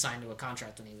get him signed to a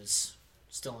contract when he was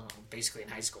still basically in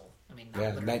high school. I mean,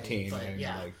 not 19, and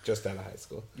like just out of high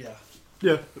school. Yeah.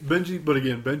 Yeah, Benji, but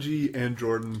again, Benji and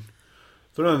Jordan,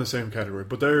 They're not in the same category,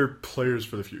 but they're players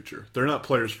for the future. They're not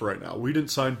players for right now. We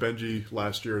didn't sign Benji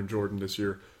last year and Jordan this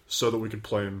year so that we could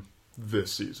play him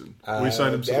this season. We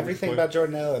signed him. So everything about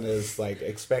Jordan Allen is like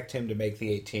expect him to make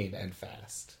the 18 and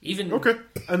fast. Even okay,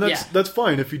 and that's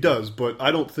fine if he does. But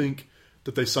I don't think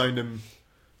that they signed him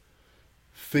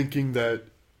thinking that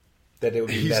it would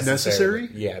be he's necessary.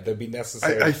 Yeah, that'd be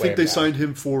necessary. I think they signed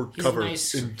him for cover.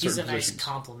 He's a nice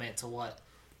compliment to what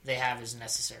they have is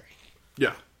necessary.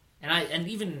 Yeah. And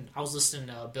I was listening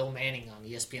to Bill Manning on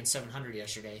ESPN 700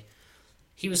 yesterday.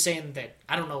 He was saying that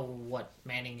I don't know what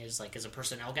Manning is like as a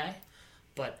personnel guy,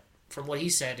 but from what he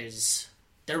said is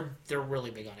they're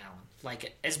really big on Allen.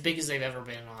 Like as big as they've ever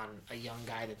been on a young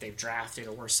guy that they've drafted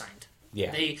or were signed.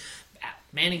 Yeah.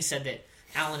 Manning said that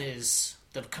Allen is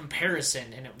the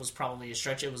comparison, and it was probably a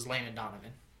stretch. It was Landon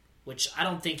Donovan, which I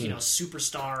don't think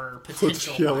superstar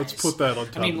potential. Yeah, let's put that on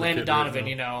top. I mean, Landon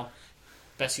Donovan,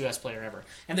 best U.S. player ever.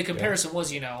 And the comparison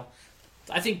was,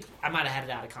 I think I might have had it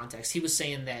out of context. He was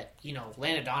saying that,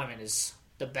 Landon Donovan is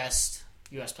the best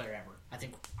U.S. player ever. I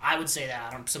think I would say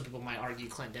that. Some people might argue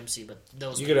Clint Dempsey, but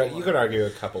those you could argue a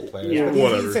couple players. Yeah.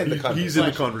 Whatever. He's in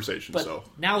the conversation. But so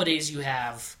nowadays you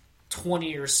have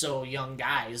 20 or so young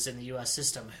guys in the U.S.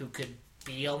 system who could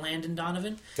be a Landon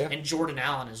Donovan, and Jordan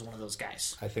Allen is one of those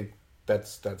guys. I think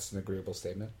that's an agreeable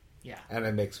statement. Yeah. And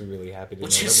it makes me really happy to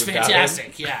Which know is that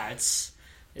fantastic. Yeah, it's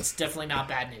definitely not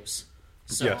bad news.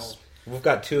 So, yes. We've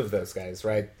got two of those guys,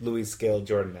 right? Luis Gill,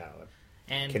 Jordan Allen.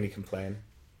 And can you complain?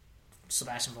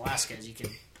 Sebastian Velasquez, you can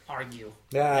argue.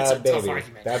 That's a tough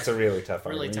argument. That's a really tough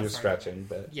really argument. Tough You're stretching,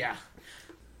 but yeah.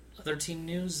 Other team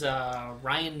news: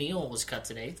 Ryan Neal was cut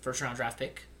today, first round draft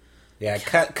pick. Yeah,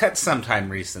 cut sometime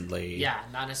recently. Yeah,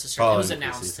 not necessarily. It was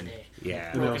announced today.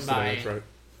 Yeah, broken by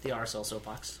the RSL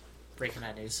Soapbox. Breaking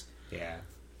that news. Yeah.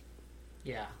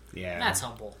 That's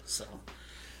humble. So,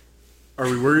 are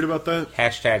we worried about that?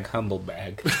 Hashtag humble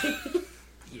bag.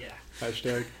 Yeah.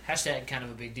 Hashtag kind of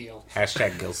a big deal.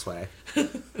 Hashtag Gilsway.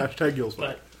 Hashtag Gilsway.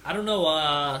 But I don't know.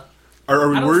 Are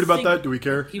we worried about that? Do we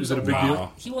care? Is it a big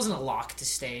deal? He wasn't a lock to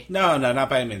stay. No, not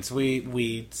by any means.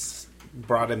 We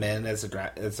brought him in as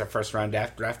a first round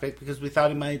draft pick because we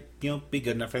thought he might be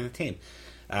good enough for the team.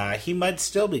 He might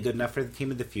still be good enough for the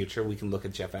team in the future. We can look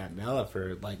at Jeff Attinella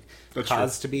for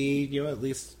cause to be at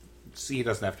least see he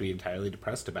doesn't have to be entirely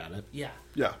depressed about it. Yeah.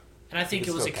 And I think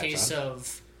it was a case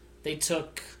of they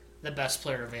took the best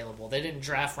player available. They didn't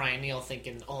draft Ryan Neal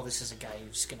thinking, "Oh, this is a guy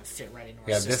who's going to fit right into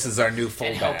our system. This is our new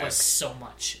fullback and help us so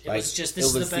much." It was just this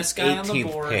is the best guy on the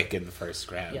board. Pick in the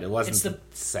first round. Yeah. It wasn't the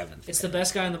seventh. It's the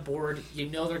best guy on the board. They're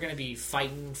going to be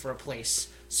fighting for a place,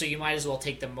 so you might as well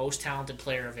take the most talented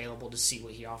player available to see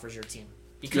what he offers your team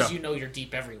because you're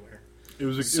deep everywhere. It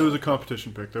was a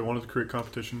competition pick. They wanted to create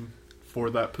competition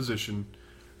for that position,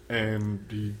 and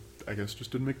he, I guess,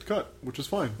 just didn't make the cut, which is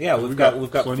fine. Yeah, we've got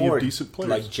plenty four of decent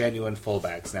players, genuine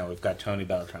fullbacks now. We've got Tony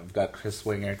Beltran, we've got Chris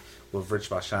Winger, we've Rich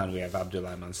Balshan, we have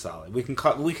Abdoulaye Mansali.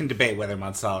 We can debate whether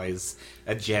Mansali is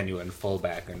a genuine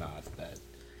fullback or not,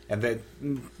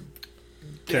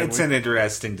 it's an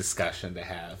interesting discussion to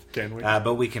have. Can we?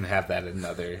 But we can have that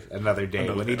another day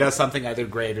when he does something either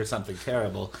great or something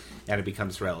terrible, and it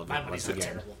becomes relevant. My money's on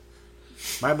terrible.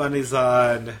 My money's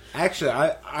on. Actually,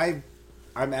 I'm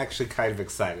actually kind of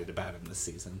excited about him this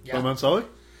season. Yeah. Mansali?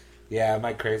 Yeah, am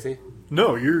I crazy?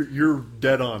 No, you're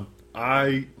dead on.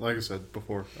 Like I said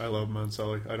before, I love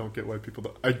Mansali. I don't get why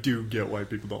people I do get why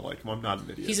people don't like him. I'm not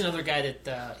an idiot. He's another guy that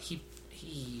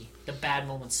the bad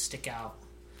moments stick out.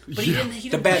 But he didn't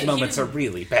the bad moments are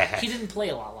really bad. He didn't play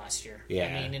a lot last year. Yeah.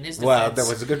 I mean, in his defense. Well, there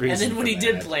was a good reason. And then when he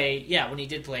did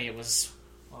play, it was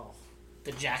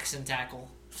the Jackson tackle,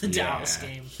 the Dallas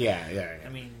game. Yeah. I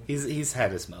mean, he's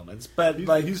had his moments, but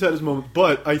he's had his moments.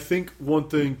 But I think one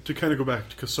thing to kind of go back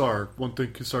to Kassar. One thing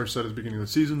Kassar said at the beginning of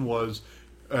the season was,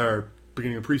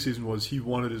 beginning of preseason was he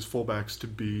wanted his fullbacks to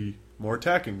be more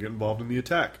attacking, get involved in the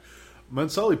attack.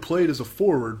 Mansali played as a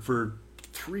forward for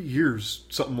 3 years,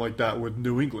 something like that, with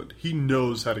New England. He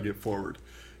knows how to get forward.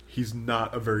 He's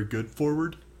not a very good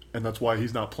forward, and that's why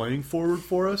he's not playing forward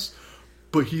for us.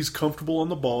 But he's comfortable on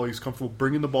the ball, he's comfortable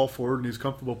bringing the ball forward, and he's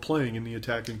comfortable playing in the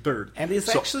attacking third. And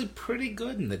he's actually pretty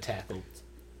good in the tackle.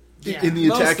 Yeah. In the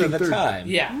attacking most of the third. time.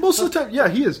 Yeah. Most of the time, yeah,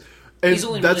 he is. And he's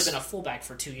only really been a fullback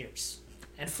for 2 years.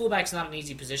 And fullback's not an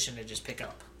easy position to just pick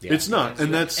up. Yeah. It's not,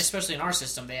 and that's especially in our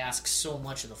system, they ask so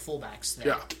much of the fullbacks.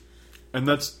 Yeah. And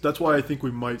that's why I think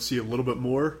we might see a little bit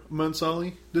more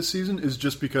Mansali this season, is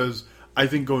just because I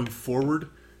think going forward,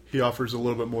 he offers a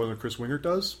little bit more than Chris Winger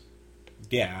does.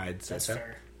 Yeah, I'd say that's so.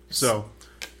 fair. So,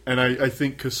 and I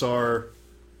think Kassar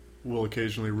will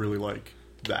occasionally really like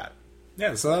that.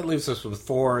 Yeah, so that leaves us with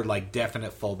 4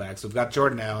 definite fullbacks. We've got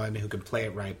Jordan Allen, who can play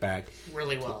it right back.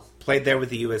 Really well. Played there with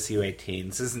the USU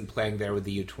 18s. Isn't playing there with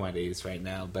the U20s right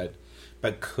now, but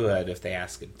could if they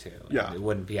ask him to. Yeah. It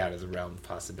wouldn't be out of the realm of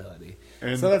possibility.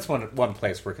 And so that's one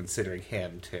place we're considering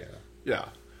him, too. Yeah.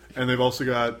 And they've also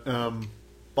got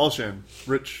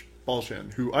Rich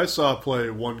Balshan, who I saw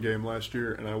play one game last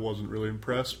year, and I wasn't really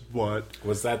impressed, but...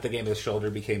 Was that the game his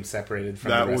shoulder became separated from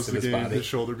the rest of his body? That was the game his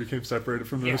shoulder became separated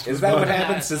from the rest of his body. Is that body? what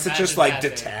happens? Does it just,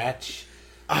 detach?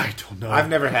 I don't know. I've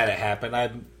never had it happen. I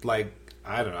don't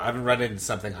know. I haven't run into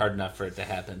something hard enough for it to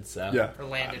happen, so... Yeah. Or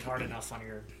landed hard enough on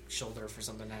your shoulder for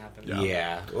something to happen.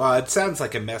 Yeah. Well, it sounds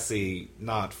like a messy,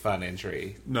 not fun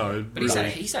injury. No, but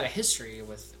he's had a history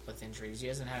with injuries. He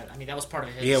hasn't had... I mean, that was part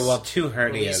of his... Yeah, well, 2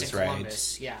 hernias,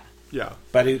 right? Yeah. Yeah.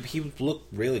 But he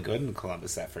looked really good in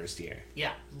Columbus that first year.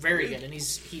 Yeah, very good. And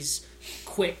he's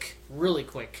quick, really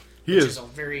quick. Which is a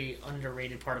very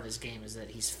underrated part of his game, is that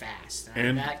he's fast.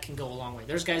 And that can go a long way.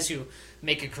 There's guys who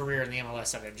make a career in the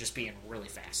MLS out of just being really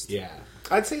fast. Yeah.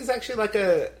 I'd say he's actually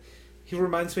he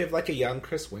reminds me of a young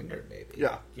Chris Winger, maybe.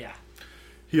 Yeah. Yeah.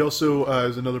 He also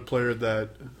is another player that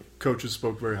coaches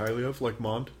spoke very highly of, like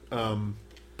Mond.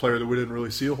 Player that we didn't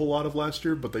really see a whole lot of last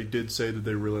year, but they did say that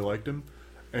they really liked him.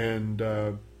 And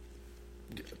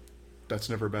that's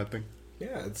never a bad thing.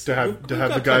 Yeah, to have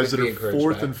the guys that are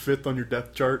 4th and 5th on your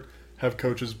depth chart have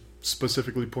coaches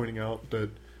specifically pointing out that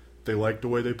they like the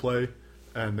way they play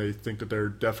and they think that they're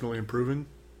definitely improving.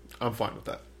 I'm fine with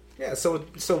that. Yeah,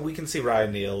 so we can see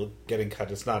Ryan Neal getting cut.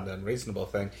 It's not an unreasonable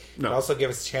thing. No. It also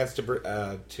gives us a chance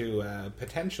to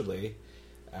potentially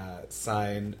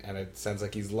sign, and it sounds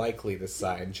like he's likely to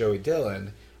sign Joey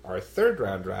Dillon, our 3rd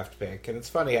round draft pick, and it's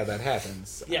funny how that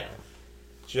happens. Yeah.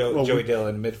 Joey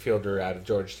Dillon, midfielder out of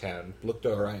Georgetown, looked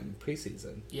all right in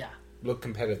preseason. Yeah. Looked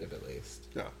competitive at least.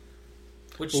 Yeah.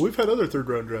 Well, we've had other 3rd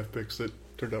round draft picks that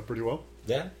turned out pretty well.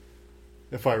 Yeah.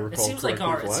 If I recall correctly,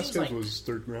 Velasquez was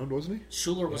 3rd round, wasn't he?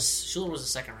 Schuler was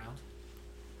a 2nd round.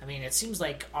 I mean, it seems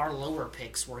like our lower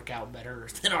picks work out better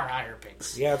than our higher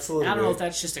picks. Yeah, it's a little I don't weird. know if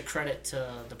that's just a credit to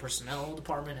the personnel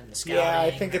department and the scouting. Yeah, I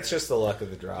think it's just the luck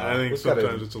of the draw. I think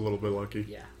sometimes it's a little bit lucky.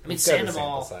 Yeah. I mean,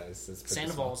 Sandoval is a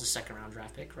 2nd round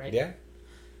draft pick, right? Yeah.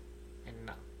 And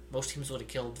most teams would have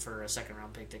killed for a 2nd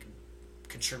round pick that could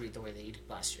contribute the way they did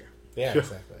last year. Yeah,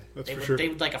 exactly. They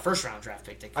would like a 1st round draft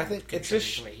pick. That I think it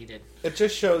just the way he did. It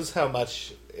just shows how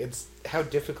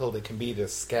difficult it can be to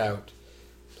scout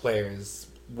players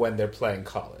when they're playing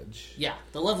college. Yeah,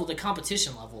 the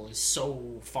competition level is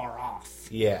so far off.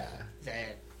 Yeah,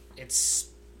 that it's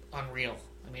unreal.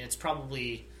 I mean, it's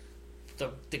probably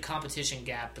the competition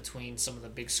gap between some of the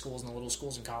big schools and the little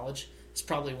schools in college. It's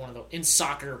probably one of the in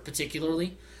soccer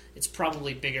particularly. It's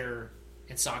probably bigger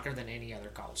in soccer than any other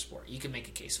college sport. You can make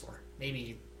a case for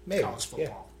maybe college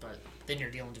football, but then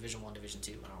you're dealing Division I, Division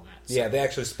II, and all that. So. Yeah, they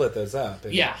actually split those up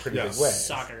in pretty big ways.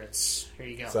 Soccer, here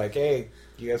you go. It's like, hey,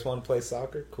 you guys want to play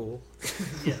soccer? Cool.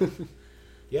 Yeah.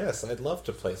 Yes, I'd love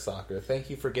to play soccer. Thank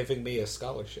you for giving me a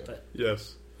scholarship. But,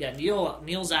 yes. Yeah,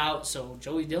 Neal's out, so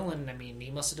Joey Dillon, I mean,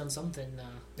 he must have done something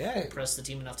to impress the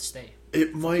team enough to stay.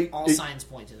 It might... All signs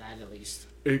point to that, at least.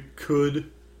 It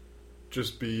could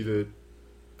just be that...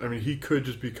 I mean, he could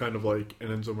just be kind of like an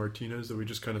Enzo Martinez that we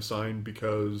just kind of signed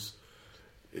because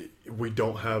we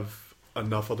don't have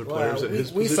enough other players at his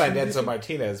position. We signed Enzo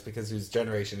Martinez because he was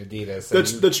Generation Adidas.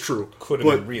 That's true. Could have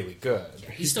been really good.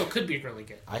 Yeah, he still could be really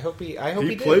good. I hope he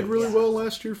played really well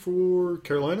last year for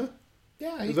Carolina.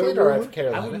 Yeah, he played all right for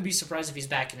Carolina. I wouldn't be surprised if he's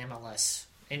back in MLS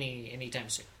anytime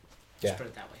soon. Just put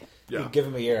it that way. Yeah. Give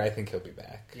him a year, I think he'll be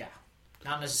back. Yeah.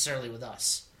 Not necessarily with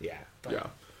us. Yeah.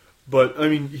 But, I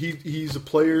mean, he's a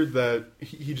player that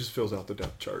he just fills out the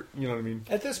depth chart. You know what I mean?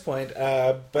 At this point,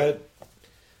 but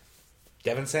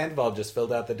Devin Sandoval just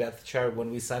filled out the depth chart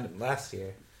when we signed him last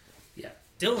year. Yeah.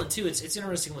 Dillon, too. It's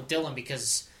interesting with Dillon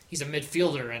because he's a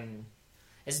midfielder, and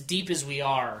as deep as we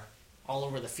are all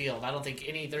over the field, I don't think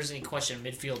there's any question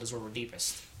midfield is where we're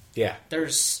deepest. Yeah.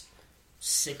 There's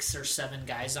 6 or 7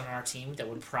 guys on our team that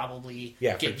would probably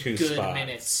get good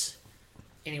minutes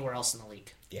anywhere else in the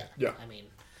league. Yeah. Yeah. I mean...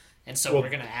 And so we're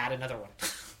going to add another one.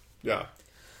 Yeah.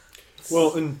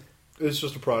 Well, and it's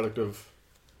just a product of...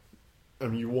 I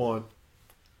mean, you want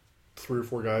 3 or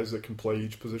 4 guys that can play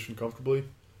each position comfortably.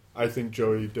 I think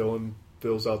Joey Dillon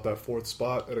fills out that 4th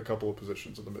spot at a couple of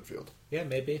positions in the midfield. Yeah,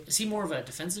 maybe. Is he more of a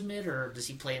defensive mid, or does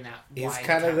he play in that He's wide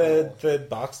kind of the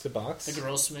box-to-box. The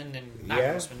Grossman and... Not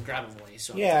Grossman, Grabavoy.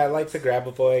 So yeah, I like the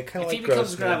Grabavoy. Kind of like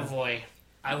Grossman. If he becomes Grabavoy,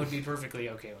 I would be perfectly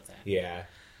okay with that. Yeah.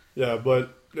 Yeah,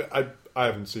 but I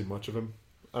haven't seen much of him.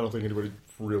 I don't think anybody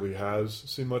really has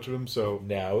seen much of him, so...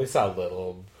 No, we saw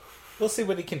little. We'll see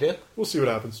what he can do. We'll see what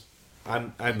happens.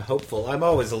 I'm hopeful. I'm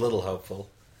always a little hopeful.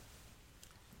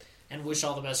 And wish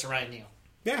all the best to Ryan Neal.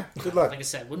 Yeah, good luck. Like I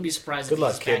said, wouldn't be surprised good if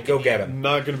luck, he's kid. back Go in get the him.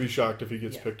 Not going to be shocked if he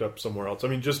gets picked up somewhere else. I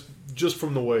mean, just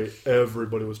from the way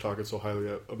everybody was talking so highly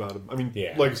about him. I mean,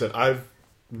 like I said, I've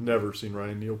never seen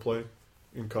Ryan Neal play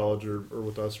in college or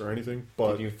with us or anything.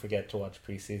 But did you forget to watch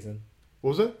preseason? What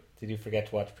was that? Did you forget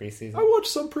to watch preseason? I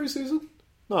watched some preseason.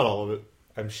 Not all of it.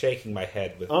 I'm shaking my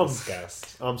head with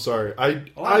disgust. I'm sorry.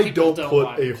 I don't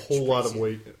put a whole lot of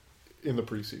weight in the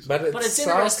preseason. But it's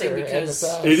interesting because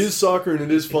it is soccer and it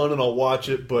is fun and I'll watch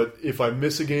it, but if I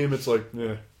miss a game, it's like,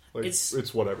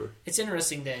 it's whatever. It's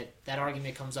interesting that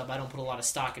argument comes up. I don't put a lot of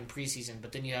stock in preseason,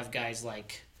 but then you have guys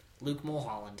like Luke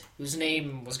Mulholland, whose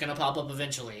name was going to pop up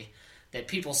eventually, that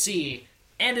people see,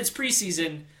 and it's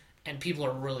preseason, and people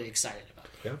are really excited about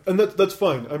it. Yeah. And that's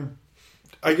fine.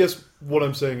 I guess what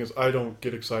I'm saying is I don't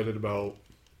get excited about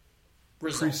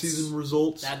preseason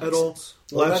results at all.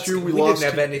 Last year we didn't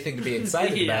have anything to be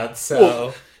excited about.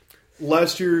 So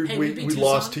last year we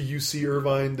lost to UC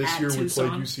Irvine. This year we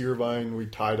played UC Irvine. We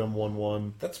tied them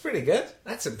 1-1. That's pretty good.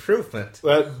 That's improvement.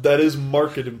 That is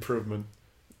market improvement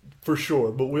for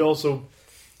sure. But we also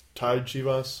tied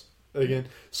Chivas again.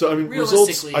 So I mean,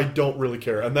 results I don't really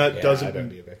care, and that doesn't. I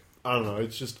don't either. I don't know.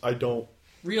 It's just I don't.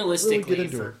 Realistically,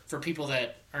 really for people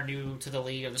that are new to the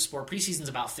league or the sport, preseason's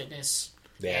about fitness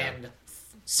and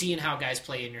seeing how guys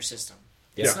play in your system.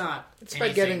 Yeah. It's not. It's by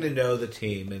getting to know the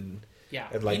team and you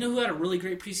know who had a really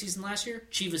great preseason last year?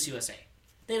 Chivas USA.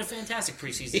 They had a fantastic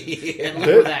preseason, and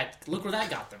look where that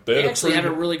got them. They actually had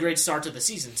a really great start to the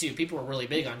season too. People were really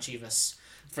big on Chivas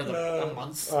for a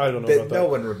month. I don't know about that. No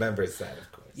one remembers that,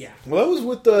 of course. Yeah. Well, that was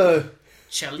with the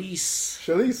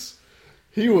Chalice.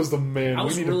 He was the man. I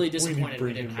was really disappointed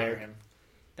we didn't hire him.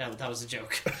 That was a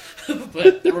joke.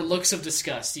 But there were looks of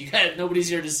disgust. Nobody's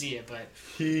here to see it, but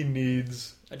he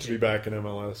needs to be back in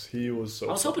MLS. He was so.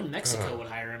 I was hoping Mexico would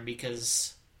hire him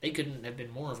because they couldn't have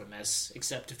been more of a mess,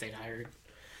 except if they'd hired.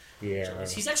 Yeah,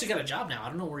 he's actually got a job now. I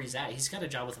don't know where he's at. He's got a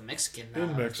job with a Mexican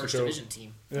first division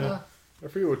team. Yeah, I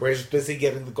forget where he's busy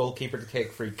getting the goalkeeper to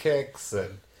take free kicks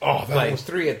and that was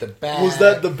 3 at the back. Was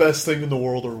that the best thing in the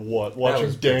world or what?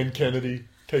 Watching Dan Kennedy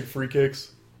take free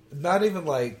kicks? Not even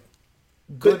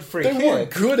good free kicks. They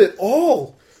weren't good at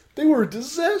all. They were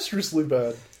disastrously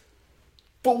bad.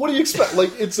 But what do you expect?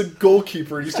 It's a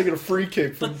goalkeeper and he's taking a free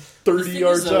kick from 30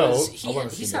 yards out.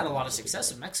 He's had a lot of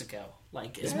success in Mexico.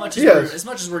 As much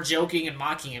as we're joking and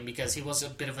mocking him because he was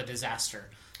a bit of a disaster.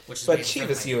 But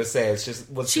Chivas USA is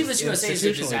just Chivas USA is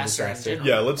a disaster.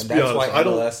 Yeah, let's be honest. That's why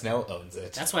MLS now owns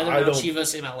it. That's why they're now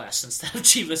Chivas MLS instead of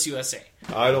Chivas USA.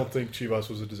 I don't think Chivas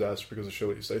was a disaster because of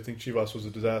Chili's. I think Chivas was a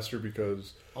disaster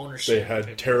because ownership. They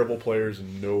had terrible players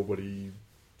and nobody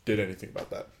did anything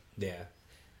about that. Yeah,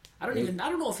 I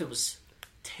don't know if it was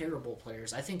terrible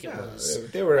players. I think it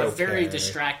was they were a very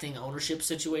distracting ownership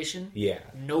situation. Yeah,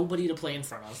 nobody to play in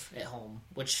front of at home,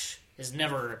 which is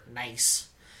never nice.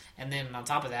 And then on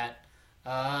top of that,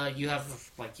 you have,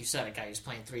 like you said, a guy who's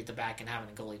playing 3 at the back and having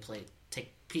a goalie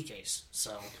take PKs.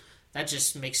 So that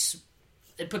just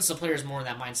puts the players more in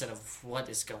that mindset of what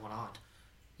is going on.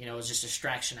 It's just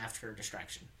distraction after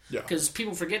distraction. Yeah. Because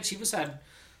people forget Chivas had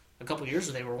a couple of years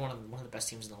where they were one of the best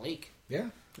teams in the league. Yeah.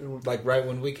 Right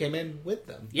when we came in with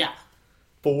them. Yeah.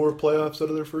 4 playoffs out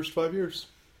of their first 5 years.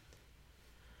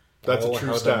 That's a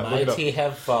true stat. The mighty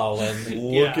have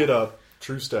fallen. Look it up.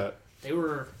 True stat. They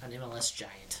were an MLS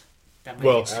giant. That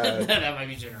might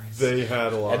be generous. They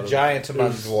had a giant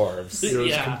among dwarves. It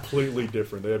was completely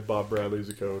different. They had Bob Bradley as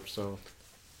a coach, so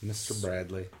Mr.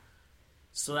 Bradley.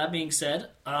 So that being said,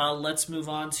 let's move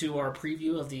on to our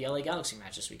preview of the LA Galaxy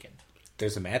match this weekend.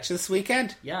 There's a match this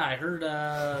weekend? Yeah, I heard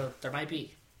there might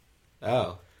be.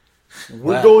 Oh.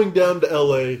 We're going down to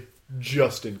LA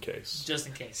just in case. Just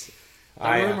in case. The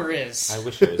rumor is. I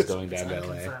wish it was going down to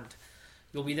LA. Confirmed.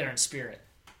 You'll be there in spirit.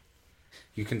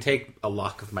 You can take a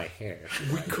lock of my hair.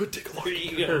 We could take a lock of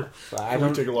your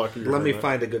hair. Let me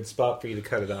find a good spot for you to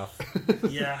cut it off.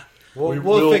 Yeah.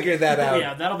 We'll figure that out.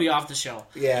 Yeah, that'll be off the show.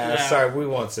 Yeah, sorry, we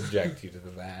won't subject you to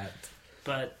that.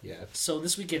 But, so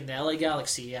this weekend, the LA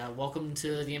Galaxy, welcome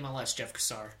to the MLS, Jeff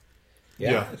Cassar.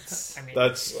 Yeah.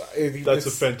 That's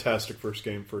a fantastic first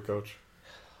game for a coach.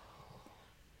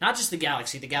 Not just the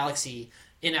Galaxy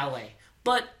in LA,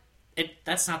 but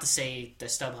that's not to say the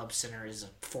StubHub Center is a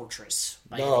fortress.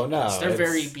 No. They're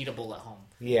very beatable at home.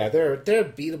 Yeah, they're a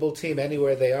beatable team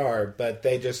anywhere they are, but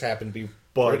they just happen to be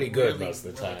pretty good most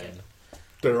of the time. Good.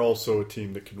 They're also a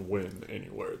team that can win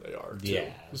anywhere they are, too. Yeah.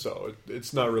 So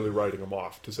it's not really writing them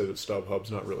off to say that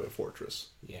StubHub's not really a fortress.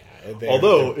 Yeah.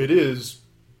 Although it is,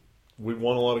 we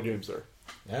won a lot of games there.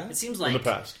 Yeah. It seems like in the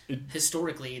past.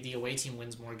 Historically, the away team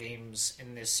wins more games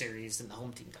in this series than the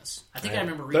home team does. I think I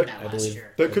remember reading that last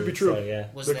year. That could be true. So, yeah.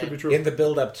 That could be true. In the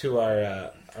build-up to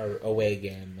our away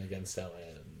game against LA,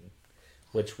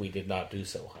 which we did not do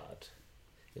so hot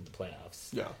in the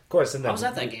playoffs. Yeah. Of course. And then I was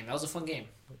at that game. That was a fun game.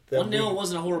 1-0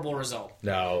 wasn't a horrible result.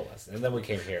 No, it wasn't. And then we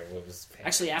came here. It was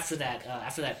actually after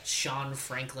that Sean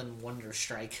Franklin wonder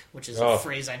strike, which is a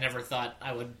phrase I never thought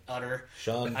I would utter.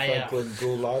 Sean Franklin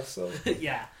Gulazzo?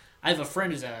 Yeah. I have a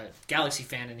friend who's a Galaxy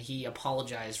fan, and he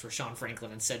apologized for Sean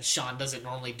Franklin and said Sean doesn't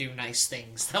normally do nice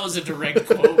things. That was a direct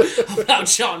quote about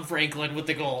Sean Franklin with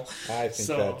the goal. I think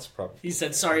that's probably... He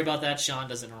said, sorry about that, Sean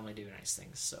doesn't normally do nice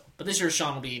things. So, but this year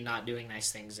Sean will be not doing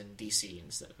nice things in D.C.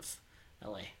 instead of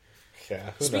L.A.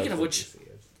 Yeah, speaking of which,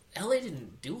 LA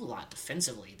didn't do a lot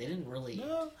defensively. They didn't really.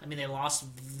 No. I mean, they lost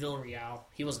Villarreal.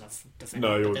 He wasn't a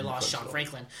defender, but they lost Sean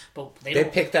Franklin. But they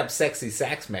picked up Sexy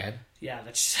Sax Man. Yeah,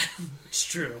 that's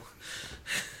true.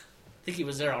 I think he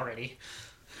was there already.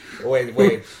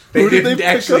 Wait. They didn't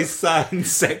actually sign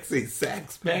Sexy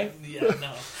Sax Man? Yeah,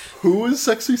 no. Who is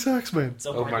Sexy Sax Man?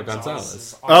 Omar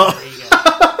Gonzalez.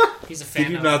 He's a fan.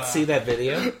 Did you not see that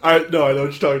video? I know what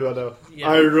you're talking about now. Yeah.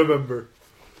 I remember.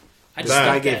 This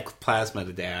guy gave plasma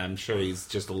today. I'm sure he's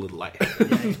just a little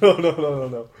lightheaded.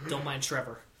 No. Don't mind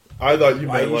Trevor. I thought you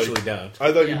meant I usually don't.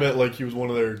 I thought you meant like he was one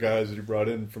of their guys that you brought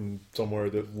in from somewhere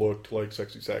that looked like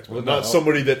Sexy Saxman. Not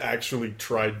somebody that actually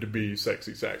tried to be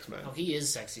Sexy Saxman. Oh, he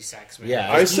is Sexy Saxman.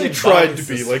 Yeah, I say tried to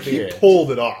be. Like, he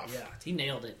pulled it off. Yeah, he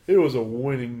nailed it. It was a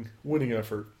winning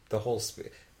effort. The whole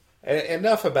spirit.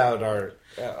 Enough about our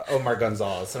Omar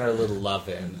Gonzalez and our little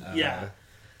love-in.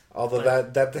 Although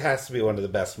that has to be one of the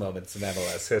best moments in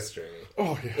MLS history.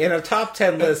 Oh, yeah. In a top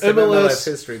 10 list of MLS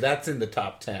history, that's in the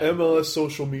top 10. MLS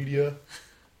social media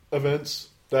events,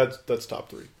 that's top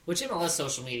 3. Which MLS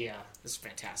social media is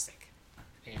fantastic.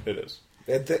 And it is.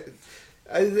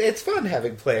 It's fun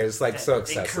having players so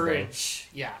accessible. Encourage,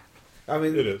 yeah. I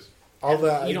mean, it is.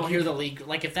 Although you don't hear the league,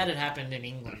 like if that had happened in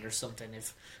England or something,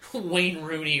 if Wayne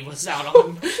Rooney was out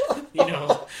on,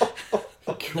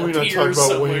 Can we not talk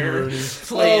about Wayne Rooney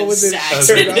playing sax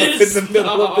in the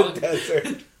middle of the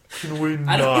desert? Can we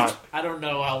not? I don't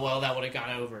know how well that would have gone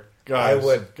over. I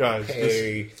would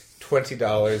pay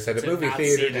 $20 at a movie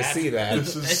theater to see that.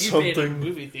 This is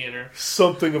movie theater.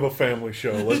 Something of a family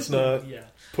show. Let's not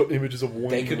put images of Wayne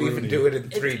Rooney. They could even do it in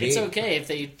 3D. It's okay if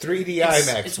they 3D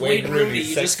IMAX. It's Wayne Rooney.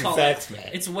 You just call it.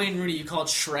 It's Wayne Rooney. You call it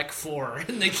Shrek 4,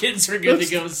 and the kids are good to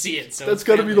go see it. So that's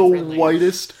got to be the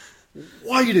whitest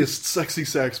Sexy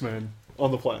Sax Man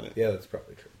on the planet. Yeah, that's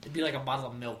probably true. It'd be like a bottle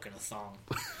of milk in a thong.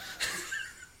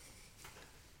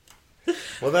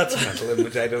 Well, that's a mental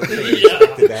image I don't think we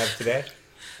expected to have today.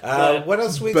 What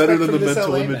else we better than the mental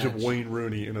LA image match? Of Wayne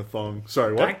Rooney in a thong?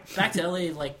 Sorry, what? Back to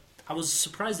LA. Like I was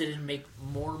surprised they didn't make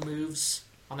more moves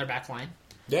on their back line.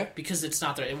 Yeah, because it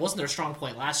wasn't their strong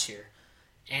point last year,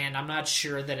 and I'm not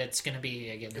sure that it's going to be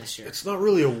again this year. It's not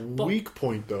really a weak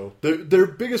point though. Their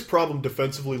biggest problem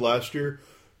defensively last year,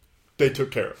 they took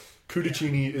care of.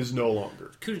 Cudicini is no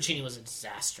longer. Cudicini was a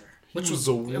disaster. Which was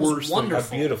the worst thing. A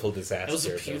beautiful disaster. It was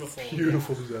a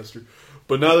beautiful disaster.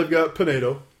 But now they've got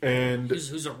Pinedo, and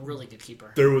who's a really good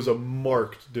keeper. There was a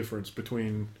marked difference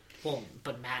between. Well,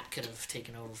 but Matt could have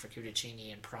taken over for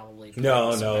Cudicini and probably.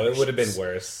 No, it would have been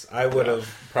worse. I would have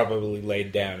probably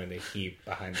laid down in a heap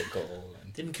behind the goal.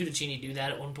 Didn't Cudicini do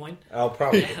that at one point? Oh,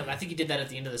 probably. I think he did that at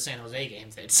the end of the San Jose game.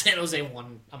 San Jose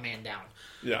won a man down.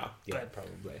 Yeah,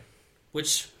 probably.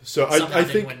 Which I think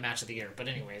didn't win Match of the Year. But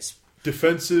anyways.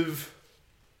 Defensively,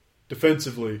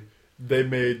 they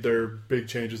made their big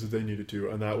changes that they needed to,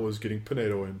 and that was getting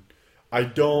Pinedo in.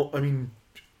 And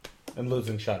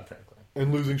losing Sean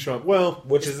Franklin. Well,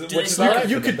 which is all right.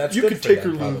 You could take or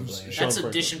lose. That's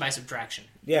addition by subtraction.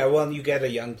 Yeah, well, you get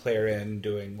a young player in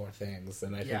doing more things,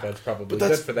 and I think that's probably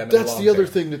good for them. That's the other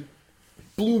thing that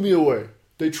blew me away.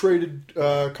 They traded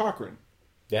Cochran.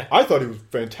 Yeah, I thought he was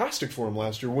fantastic for him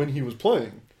last year when he was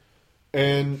playing.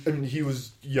 And he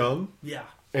was young. Yeah.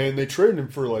 And they traded him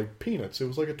for like peanuts. It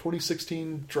was like a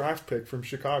 2016 draft pick from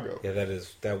Chicago. Yeah,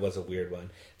 that was a weird one.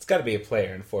 It's got to be a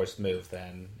player enforced move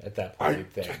then at that point.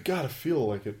 I gotta feel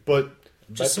like it, but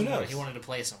just somewhere he wanted to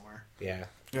play somewhere. Yeah.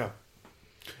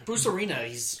 Bruce Arena,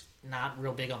 he's not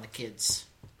real big on the kids.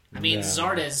 I mean,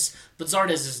 Zardes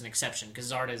is an exception because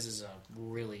Zardes is a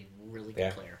really, really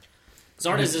good player.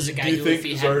 Zardes is a guy who, if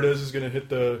he Zardes is going to hit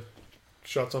the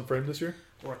shots on frame this year?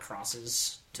 Or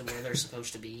crosses to where they're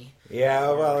supposed to be. Yeah,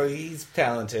 well, he's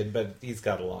talented, but he's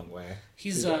got a long way.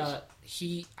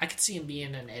 I could see him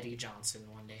being an Eddie Johnson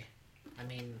one day. I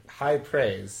mean, high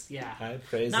praise. Yeah, high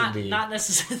praise not, indeed. Not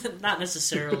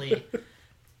necessarily.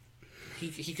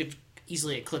 He could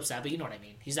easily eclipse that, but you know what I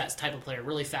mean. He's that type of player,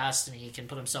 really fast, and he can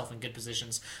put himself in good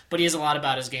positions. But he has a lot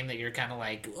about his game that you're kind of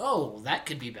like, oh, that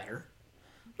could be better.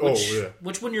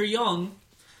 Which, when you're young,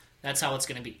 that's how it's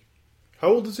going to be. How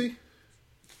old is he?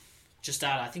 Just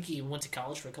out. I think he went to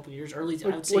college for a couple of years. I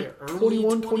would say like early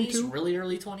 21, 20s, 22? really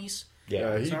early 20s.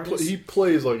 Yeah, he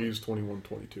plays like he's 21,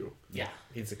 22. Yeah.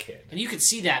 He's a kid. And you could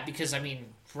see that because, I mean,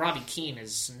 Robbie Keane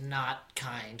is not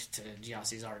kind to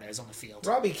Gyasi Zardes on the field.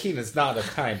 Robbie Keane is not a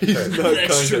kind He's person. not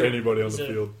kind true. to anybody on He's the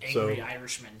field. Angry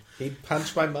Irishman. He'd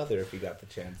punch my mother if he got the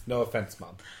chance. No offense,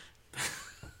 Mom.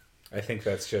 I think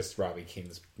that's just Robbie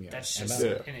Keane's. That's just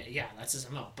that's his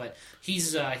MO. But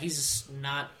he's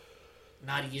not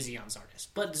easy on Zardes,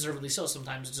 but deservedly so.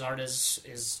 Sometimes Zardes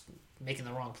is making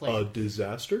the wrong play. A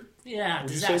disaster? Yeah,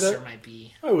 disaster might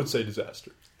be. I would say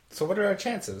disaster. So what are our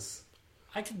chances?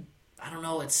 I don't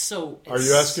know. Are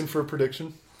you asking for a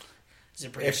prediction? Is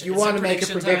it prediction? If you want to make a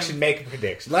prediction, make a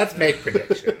prediction. Let's make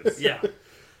predictions. Yeah.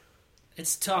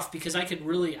 It's tough because I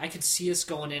could see us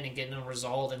going in and getting a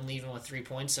result and leaving with 3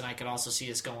 points, and I could also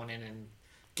see us going in and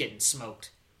getting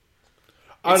smoked.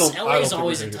 LA is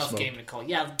always a tough game to call.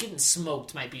 Yeah, getting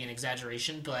smoked might be an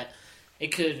exaggeration, but it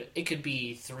could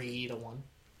be 3-1.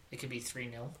 It could be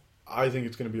 3-0. I think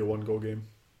it's going to be a 1-goal game.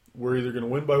 We're either going to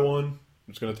win by 1,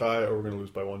 it's going to tie, or we're going to lose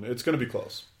by 1. It's going to be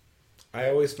close. I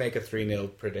always make a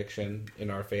 3-0 prediction in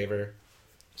our favor.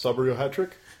 Sabrio hat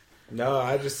trick? No,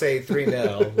 I just say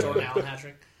 3-0. Jordan Allen hat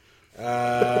trick.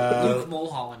 Luke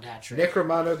Mulholland hat trick. Nick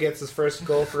Romano gets his first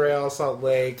goal for Real Salt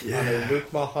Lake on a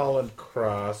Luke Mulholland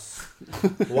cross.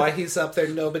 Why he's up there,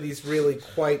 nobody's really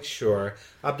quite sure.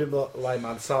 Abdoulaye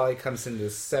Mansali comes in the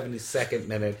 72nd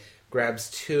minute, grabs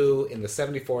 2 in the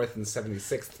 74th and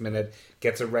 76th minute,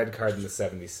 gets a red card in the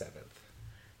 77th.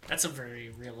 That's a very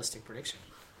realistic prediction.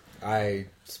 I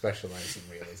specialize in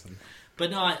realism.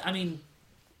 But no, I mean,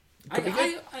 I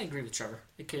agree with Trevor.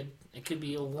 It could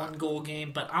be a 1-goal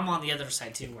game, but I'm on the other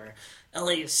side too, where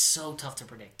LA is so tough to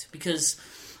predict because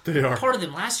they are. Part of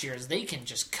them last year is they can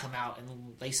just come out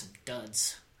and lay some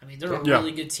duds. I mean, they're a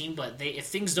really good team, but if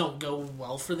things don't go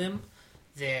well for them,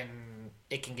 then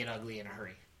it can get ugly in a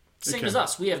hurry. Same as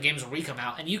us. We have games where we come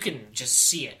out and you can just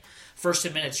see it. First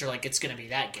 10 minutes, you're like, it's going to be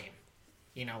that game.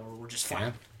 You know, we're just fine.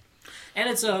 Yeah. And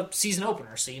it's a season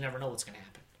opener, so you never know what's going to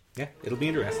happen. Yeah, it'll be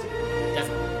interesting.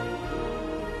 Definitely.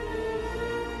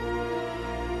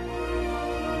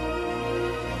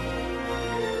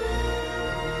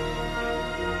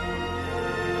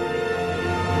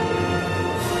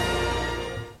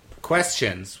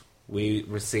 Questions. We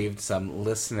received some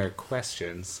listener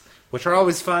questions, which are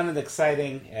always fun and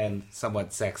exciting and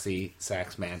somewhat sexy,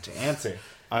 Saxman, to answer.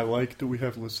 I like that we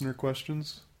have listener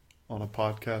questions on a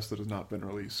podcast that has not been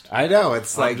released. I know,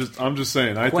 it's like... I'm just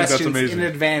saying, I think that's amazing. In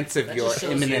advance of your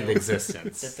imminent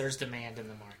existence. That there's demand in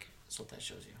the market. That's what that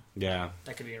shows you. Yeah.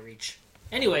 That could be a reach.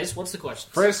 Anyways, what's the question?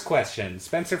 First question.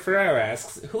 Spencer Ferrer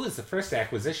asks, who is the first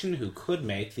acquisition who could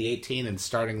make the 18 and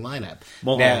starting lineup?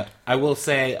 Now, I will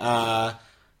say, I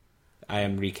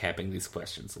am recapping these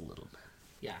questions a little bit.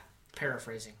 Yeah,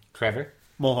 paraphrasing. Trevor?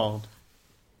 Mulholland.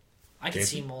 I can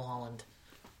see Mulholland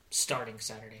starting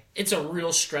Saturday. It's a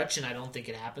real stretch, and I don't think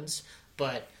it happens.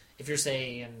 But if you're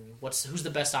saying who's the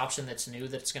best option that's new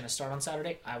that's going to start on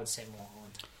Saturday, I would say Mulholland.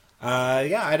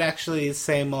 Yeah, I'd actually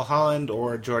say Mulholland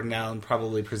or Jordan Allen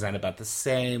probably present about the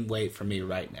same weight for me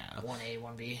right now. 1A,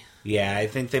 1B. Yeah, I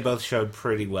think they both showed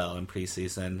pretty well in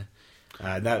preseason.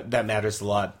 That matters a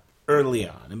lot early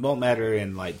on. It won't matter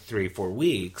in like 3-4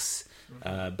 weeks.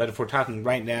 But if we're talking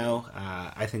right now,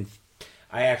 I think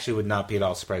I actually would not be at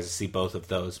all surprised to see both of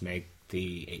those make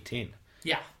the 18.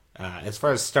 Yeah. As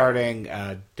far as starting,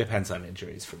 depends on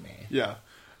injuries for me. Yeah.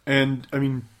 And, I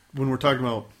mean, when we're talking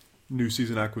about new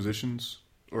season acquisitions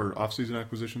or off-season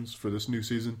acquisitions for this new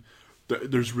season,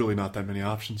 there's really not that many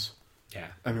options. Yeah.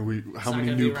 I mean, how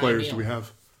many new players do we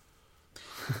have?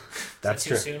 That's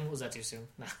true. Too soon? Was that too soon?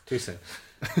 No. Too soon.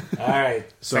 All right.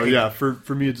 So, yeah,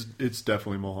 for me, it's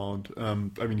definitely Mulholland.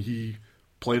 I mean, he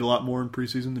played a lot more in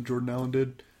preseason than Jordan Allen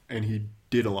did, and he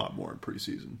did a lot more in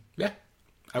preseason. Yeah.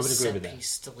 I would agree with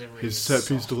that. His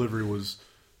set-piece delivery was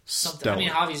stellar. I mean,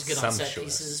 Javi's good on set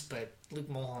pieces, but Luke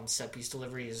Mulholland's set-piece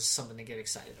delivery is something to get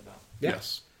excited about. Yeah.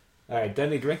 Yes. All right,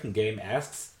 Dunny Drinking Game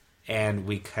asks, and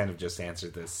we kind of just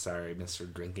answered this. Sorry,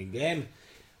 Mr. Drinking Game.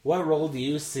 What role do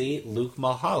you see Luke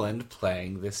Mulholland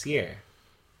playing this year?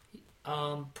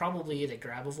 Probably the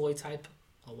Grabavoy type,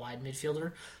 a wide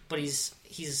midfielder, but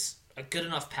he's a good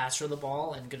enough passer of the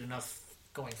ball and good enough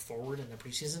going forward in the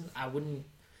preseason. I wouldn't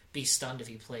be stunned if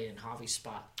he played in Javi's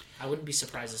spot. I wouldn't be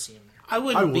surprised to see him there. I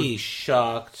wouldn't be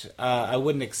shocked. I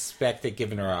wouldn't expect it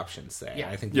given our options there. Yeah.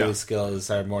 I think Luis Gil is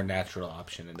our more natural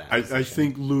option in that I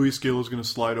think Luis Gil is going to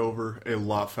slide over a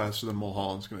lot faster than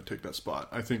Mulholland's going to take that spot.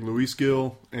 I think Luis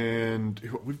Gil and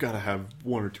we've got to have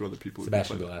one or two other people.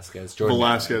 Sebastian Velasquez.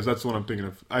 Velasquez, that's what I'm thinking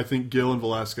of. I think Gil and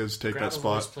Velasquez take that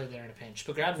spot. Grabavoy play there in a pinch,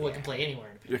 but Grabavoy can play anywhere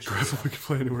in a pinch. Yeah, Grabavoy can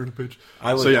play anywhere in a pinch.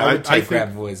 I would take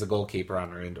Grabavoy as a goalkeeper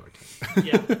on our indoor team.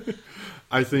 Yeah.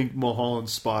 I think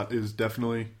Mulholland's spot is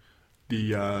definitely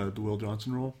the Will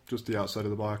Johnson role, just the outside of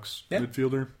the box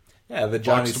midfielder. Yeah, the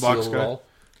Johnny Steele role.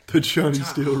 The Johnny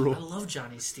Steele role. I love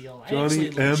Johnny Steele. Johnny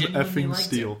M. effing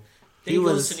Steele. Then he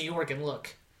goes to New York and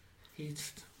look, he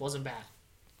wasn't bad.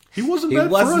 He wasn't bad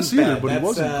for us either, but he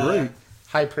wasn't great.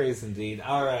 High praise indeed.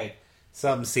 All right,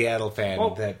 some Seattle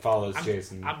fan that follows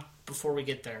Jason. Before we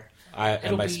get there,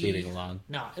 am I speeding along?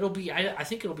 No, it'll be. I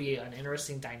think it'll be an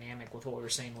interesting dynamic with what we were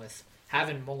saying with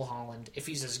having Mulholland, if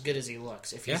he's as good as he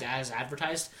looks, if he's as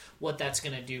advertised, what that's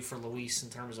going to do for Luis in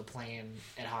terms of playing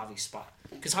at Javi's spot.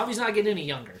 Because Javi's not getting any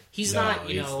younger. He's not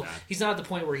at the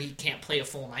point where he can't play a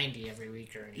full 90 every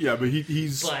week or anything. Yeah, but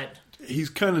he's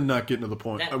kind of not getting to the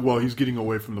point. He's getting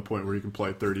away from the point where he can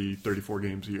play 30, 34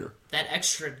 games a year. That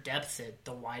extra depth at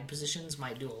the wide positions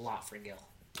might do a lot for Gil.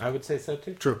 I would say so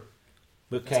too. True.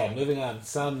 Okay, moving on.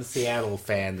 Some Seattle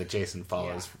fan that Jason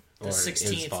follows. Yeah. The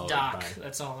 16th Doc.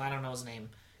 That's all. I don't know his name.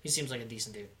 He seems like a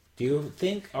decent dude. Do you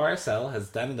think RSL has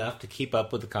done enough to keep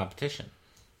up with the competition?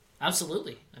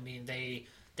 Absolutely. I mean, they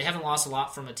haven't lost a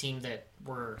lot from a team that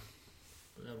were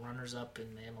the runners-up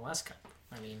in the MLS Cup.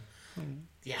 I mean,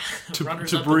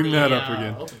 runners-up to bring in that the up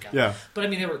again. Open Cup. Yeah. But I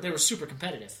mean, they were super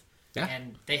competitive. Yeah.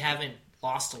 And they haven't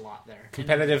lost a lot there.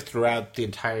 Competitive throughout the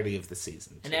entirety of the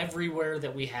season. And everywhere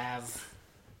that we have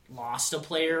lost a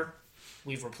player,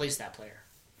 we've replaced that player.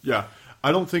 Yeah,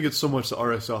 I don't think it's so much the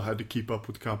RSL had to keep up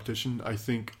with the competition. I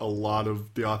think a lot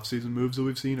of the off-season moves that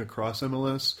we've seen across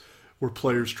MLS were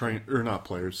teams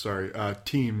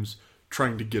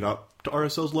trying to get up to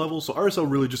RSL's level. So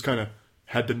RSL really just kind of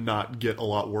had to not get a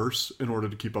lot worse in order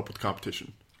to keep up with the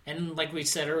competition. And like we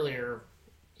said earlier,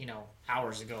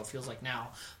 hours ago, it feels like now,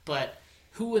 but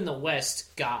who in the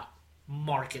West got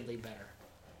markedly better?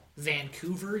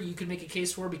 Vancouver, you could make a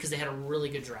case for because they had a really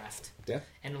good draft. Yeah.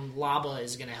 And Laba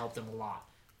is going to help them a lot.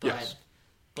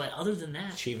 But other than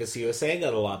that... Chivas USA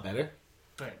got a lot better.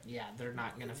 But, yeah, they're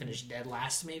not going to finish dead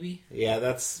last, maybe? Yeah,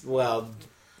 let's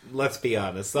be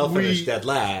honest. They'll finish dead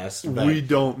last. But we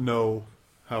don't know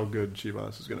how good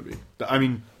Chivas is going to be. I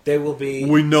mean... They will be...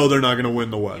 We know they're not going to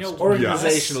win the West.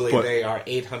 Organizationally, they are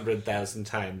 800,000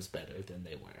 times better than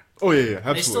they were. Oh, yeah,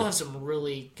 absolutely. They still have some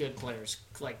really good players,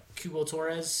 like Cubo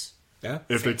Torres. Yeah,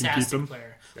 if they can keep him.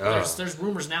 Player. There's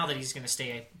rumors now that he's going to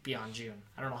stay beyond June.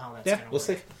 I don't know how that's going to work. We'll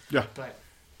see. Yeah, but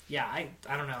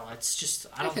I don't know. It's just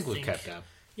I think we've kept up.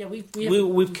 Yeah,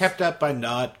 we've kept up by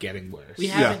not getting worse. We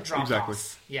haven't dropped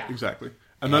off. Yeah, exactly.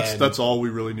 And that's all we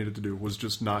really needed to do was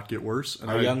just not get worse.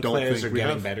 And our young players are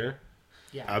getting better.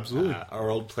 Yeah, absolutely. Our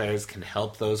old players can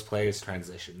help those players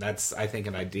transition. That's, I think,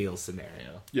 an ideal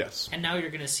scenario. Yes. And now you're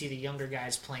going to see the younger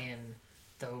guys playing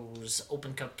those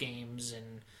Open Cup games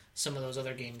and some of those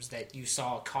other games that you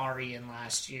saw Kari in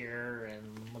last year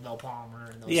and LaBelle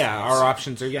Palmer and those guys. Our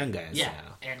options are young guys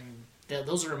now. And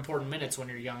those are important minutes when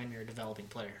you're young and you're a developing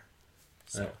player.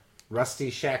 So. Rusty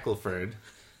Shackelford,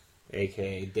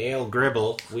 a.k.a. Dale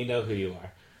Gribble, we know who you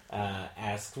are,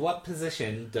 asked, what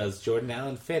position does Jordan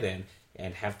Allen fit in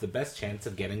and have the best chance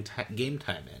of getting game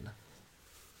time in?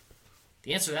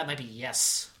 The answer to that might be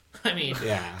yes. I mean,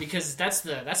 because that's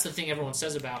the thing everyone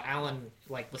says about Allen,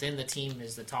 like within the team,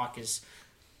 is the talk is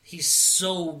he's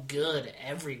so good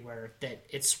everywhere that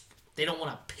they don't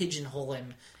want to pigeonhole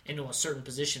him into a certain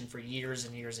position for years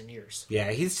and years and years.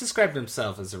 Yeah, he's described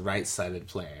himself as a right-sided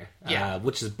player,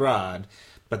 which is broad,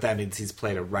 but that means he's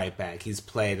played a right back. He's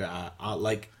played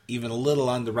even a little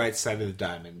on the right side of the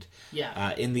diamond.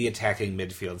 Yeah. In the attacking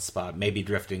midfield spot, maybe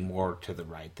drifting more to the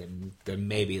right than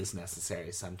maybe is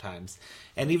necessary sometimes.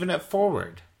 And even at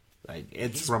forward.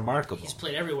 It's remarkable. He's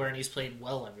played everywhere, and he's played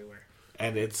well everywhere.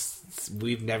 And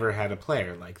we've never had a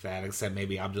player like that, except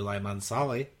maybe Abdoulaye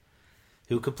Mansali,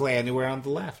 who could play anywhere on the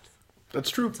left. That's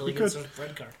true. Until he gets a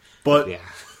red card. But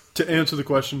to answer the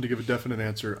question, to give a definite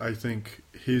answer, I think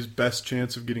his best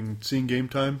chance of seeing game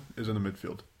time is in the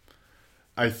midfield.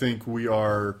 I think we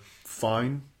are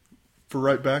fine for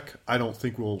right back. I don't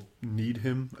think we'll need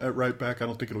him at right back. I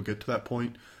don't think it'll get to that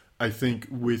point. I think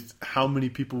with how many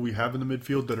people we have in the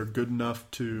midfield that are good enough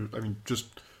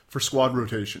just for squad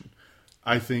rotation,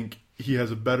 I think he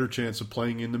has a better chance of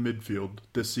playing in the midfield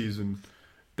this season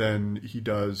than he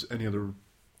does any other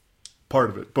part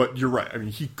of it. But you're right. I mean,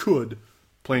 he could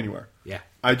play anywhere. Yeah.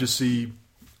 I just see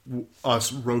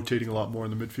us rotating a lot more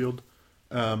in the midfield.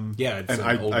 It's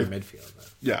an older midfield.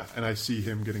 Yeah, and I see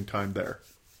him getting time there.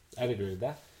 I'd agree with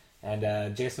that.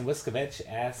 And Jason Wiskovich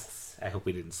asks, I hope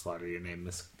we didn't slaughter your name,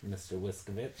 Mr.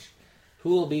 Wiskovich, who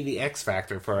will be the X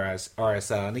Factor for us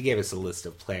RSL? And he gave us a list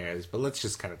of players, but let's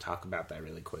just kind of talk about that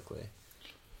really quickly.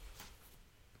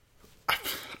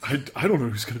 I don't know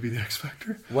who's going to be the X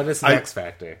Factor. What is an X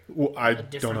Factor? Well, I A don't know.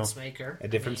 difference maker. A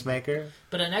difference maker?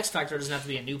 But an X Factor doesn't have to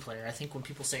be a new player. I think when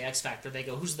people say X Factor, they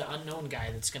go, who's the unknown guy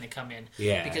that's going to come in?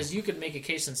 Yeah. Because you could make a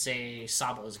case and say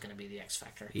Sabo is going to be the X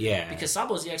Factor. Yeah. Because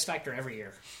Sabo is the X Factor every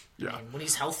year. Yeah. I mean, when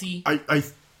he's healthy...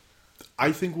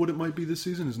 I think what it might be this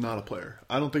season is not a player.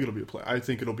 I don't think it'll be a player. I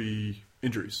think it'll be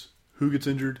injuries. Who gets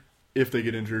injured? If they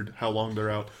get injured, how long they're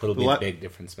out. It'll be a big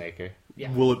difference maker.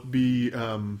 Yeah. Will it be...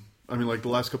 I mean, like the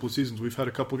last couple of seasons, we've had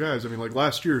a couple guys. I mean, like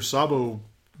last year, Sabo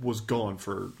was gone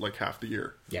for like half the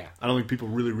year. Yeah. I don't think people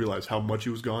really realize how much he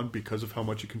was gone because of how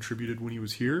much he contributed when he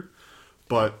was here.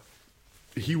 But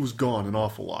he was gone an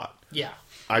awful lot. Yeah.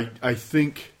 I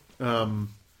think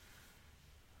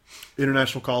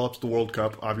international call-ups, the World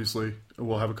Cup, obviously,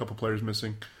 we'll have a couple players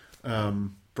missing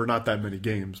for not that many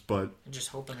games. But I'm just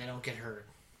hoping they don't get hurt.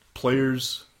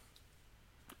 players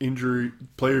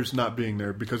not being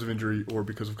there because of injury or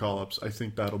because of call-ups, I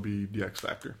think that'll be the X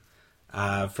factor.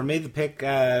 For me, the pick,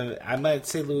 I might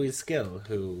say Luis Gill,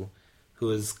 who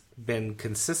has been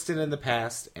consistent in the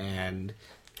past and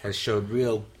has showed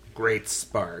real great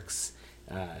sparks.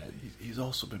 He's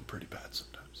also been pretty bad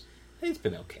sometimes. He's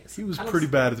been okay. He was pretty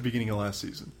bad at the beginning of last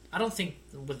season. I don't think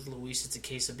with Luis it's a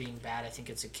case of being bad. I think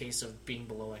it's a case of being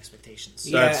below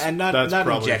expectations. And not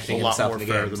injecting a lot himself more in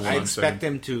the fair games. than what I I'm expect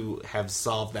saying. him to have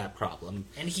solved that problem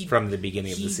And from the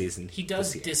beginning of the season. He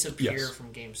does disappear Yes.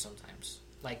 from games sometimes.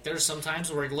 Like, there's some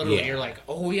times where literally you're like,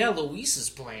 oh yeah, Luis is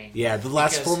playing. Yeah, the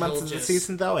last Because 4 months he'll of the just-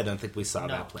 season, though, I don't think we saw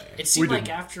No. that player. It seemed We like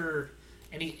didn't. after,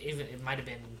 and it might have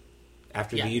been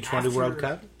After yeah, the U20 World after-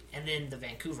 Cup? and then the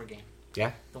Vancouver game.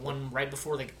 Yeah. The one right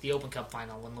before the Open Cup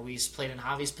final when Luis played in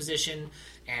Javi's position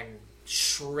and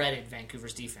shredded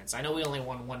Vancouver's defense. I know we only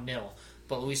won 1-0,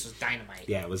 but Luis was dynamite.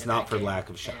 Yeah, it was in not that for game. lack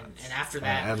of shots. And after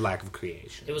that, and lack of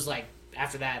creation. it was like,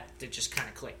 after that, it just kind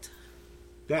of clicked.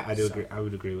 Yeah, I agree. I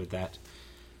would agree with that.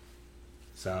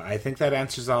 So I think that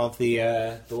answers all of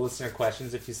the listener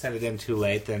questions. If you sent it in too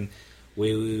late, then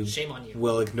Shame on you.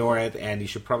 We'll ignore it, and you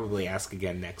should probably ask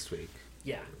again next week.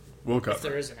 Yeah. We'll cover If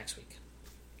there is a next week.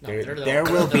 No, There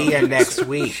will be a next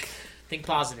week. Think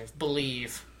positive.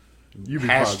 Believe. You be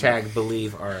Hashtag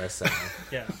believe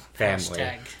RSL. Yeah. Family.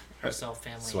 Hashtag ourself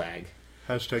family. Swag.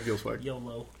 Hashtag Gilswag.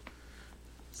 YOLO.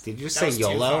 Did you That say was too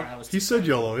YOLO? far. That was He too said far.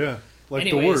 YOLO, yeah. Like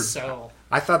Anyways, the word. so,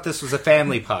 I thought this was a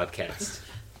family podcast.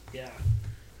 yeah.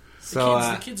 So,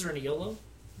 the kids are in a YOLO?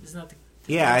 Isn't that the...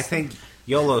 yeah, I think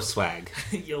YOLO swag.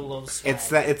 YOLO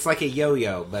swag. It's like a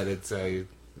yo-yo, but it's a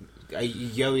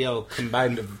yo-yo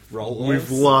combined of rollers.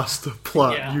 We've lost the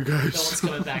plot, Yeah, you no guys. one's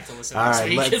coming back to listen All next right,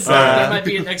 week. let's, There might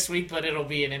be a next week, but it'll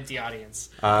be an empty audience.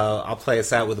 I'll play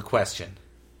us out with a question.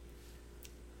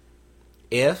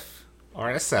 If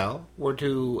RSL were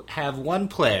to have one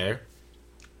player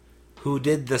who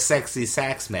did the sexy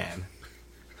sax man,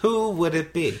 who would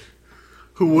it be?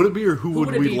 Who would it be, or who Who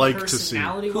would it we be like to see?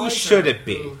 personality-wise, Who or should it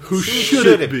be? Who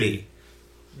should it be?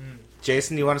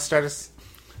 Jason, you want to start us?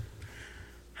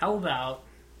 How about...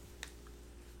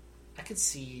 I could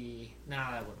see...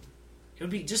 Nah, that wouldn't. It would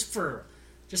be just for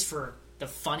the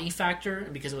funny factor,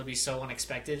 and because it would be so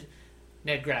unexpected,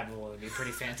 Ned Grabble would be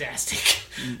pretty fantastic.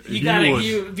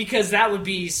 Because that would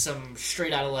be some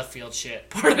straight out of left field shit.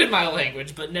 Pardon my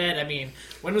language, but Ned, I mean,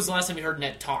 when was the last time you heard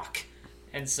Ned talk?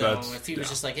 And so if he was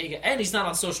just like, hey, and he's not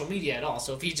on social media at all,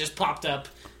 so if he just popped up,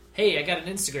 hey, I got an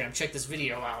Instagram, check this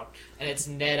video out, and it's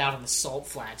Ned out on the salt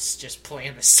flats just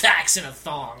playing the sax in a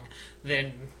thong,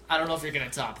 then I don't know if you're going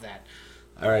to top that.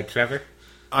 All right, Trevor.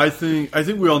 I think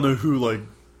we all know who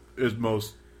is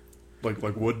most like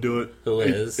would do it. Who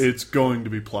is? It's going to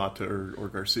be Plata or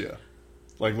Garcia.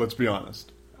 Let's be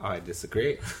honest. Oh, I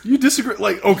disagree. You disagree?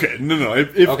 Okay, no.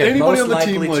 If Okay, anybody most on the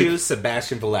likely team to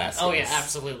Sebastian Velasquez. Oh, yeah,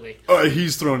 absolutely.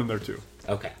 he's thrown in there too.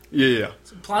 Okay. Yeah.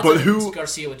 Plaza But and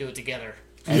Garcia would do it together.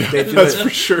 And Yeah, they do that's it, for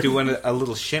sure. doing a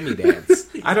little shimmy dance.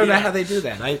 I don't know how they do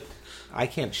that. I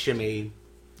can't shimmy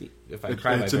if I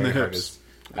try my it's in very the hardest.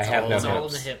 hips. I have no It's hips. all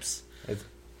in the hips.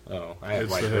 I have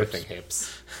It's white the birthing hips.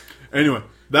 hips. Anyway,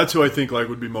 that's who I think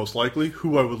would be most likely.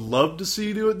 Who I would love to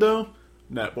see do it though,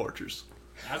 Nat Borchers.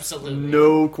 Absolutely.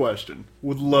 No question.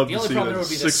 Would love The to only see problem that. would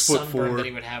be the 6'4". sunburn that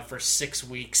he would have for 6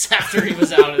 weeks after he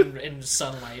was out in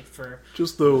sunlight for...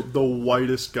 Just the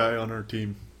whitest guy on our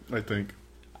team, I think.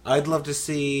 I'd love to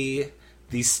see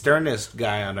the sternest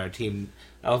guy on our team,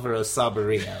 Alvaro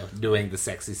Saborio, doing the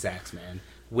sexy sax man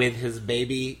with his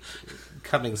baby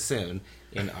coming soon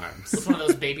in arms. With one of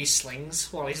those baby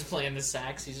slings while he's playing the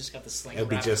sax. He's just got the sling. It would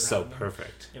be just so him.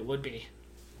 Perfect. It would be.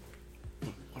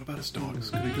 What about his dogs?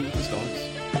 Could he do it with his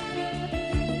dogs?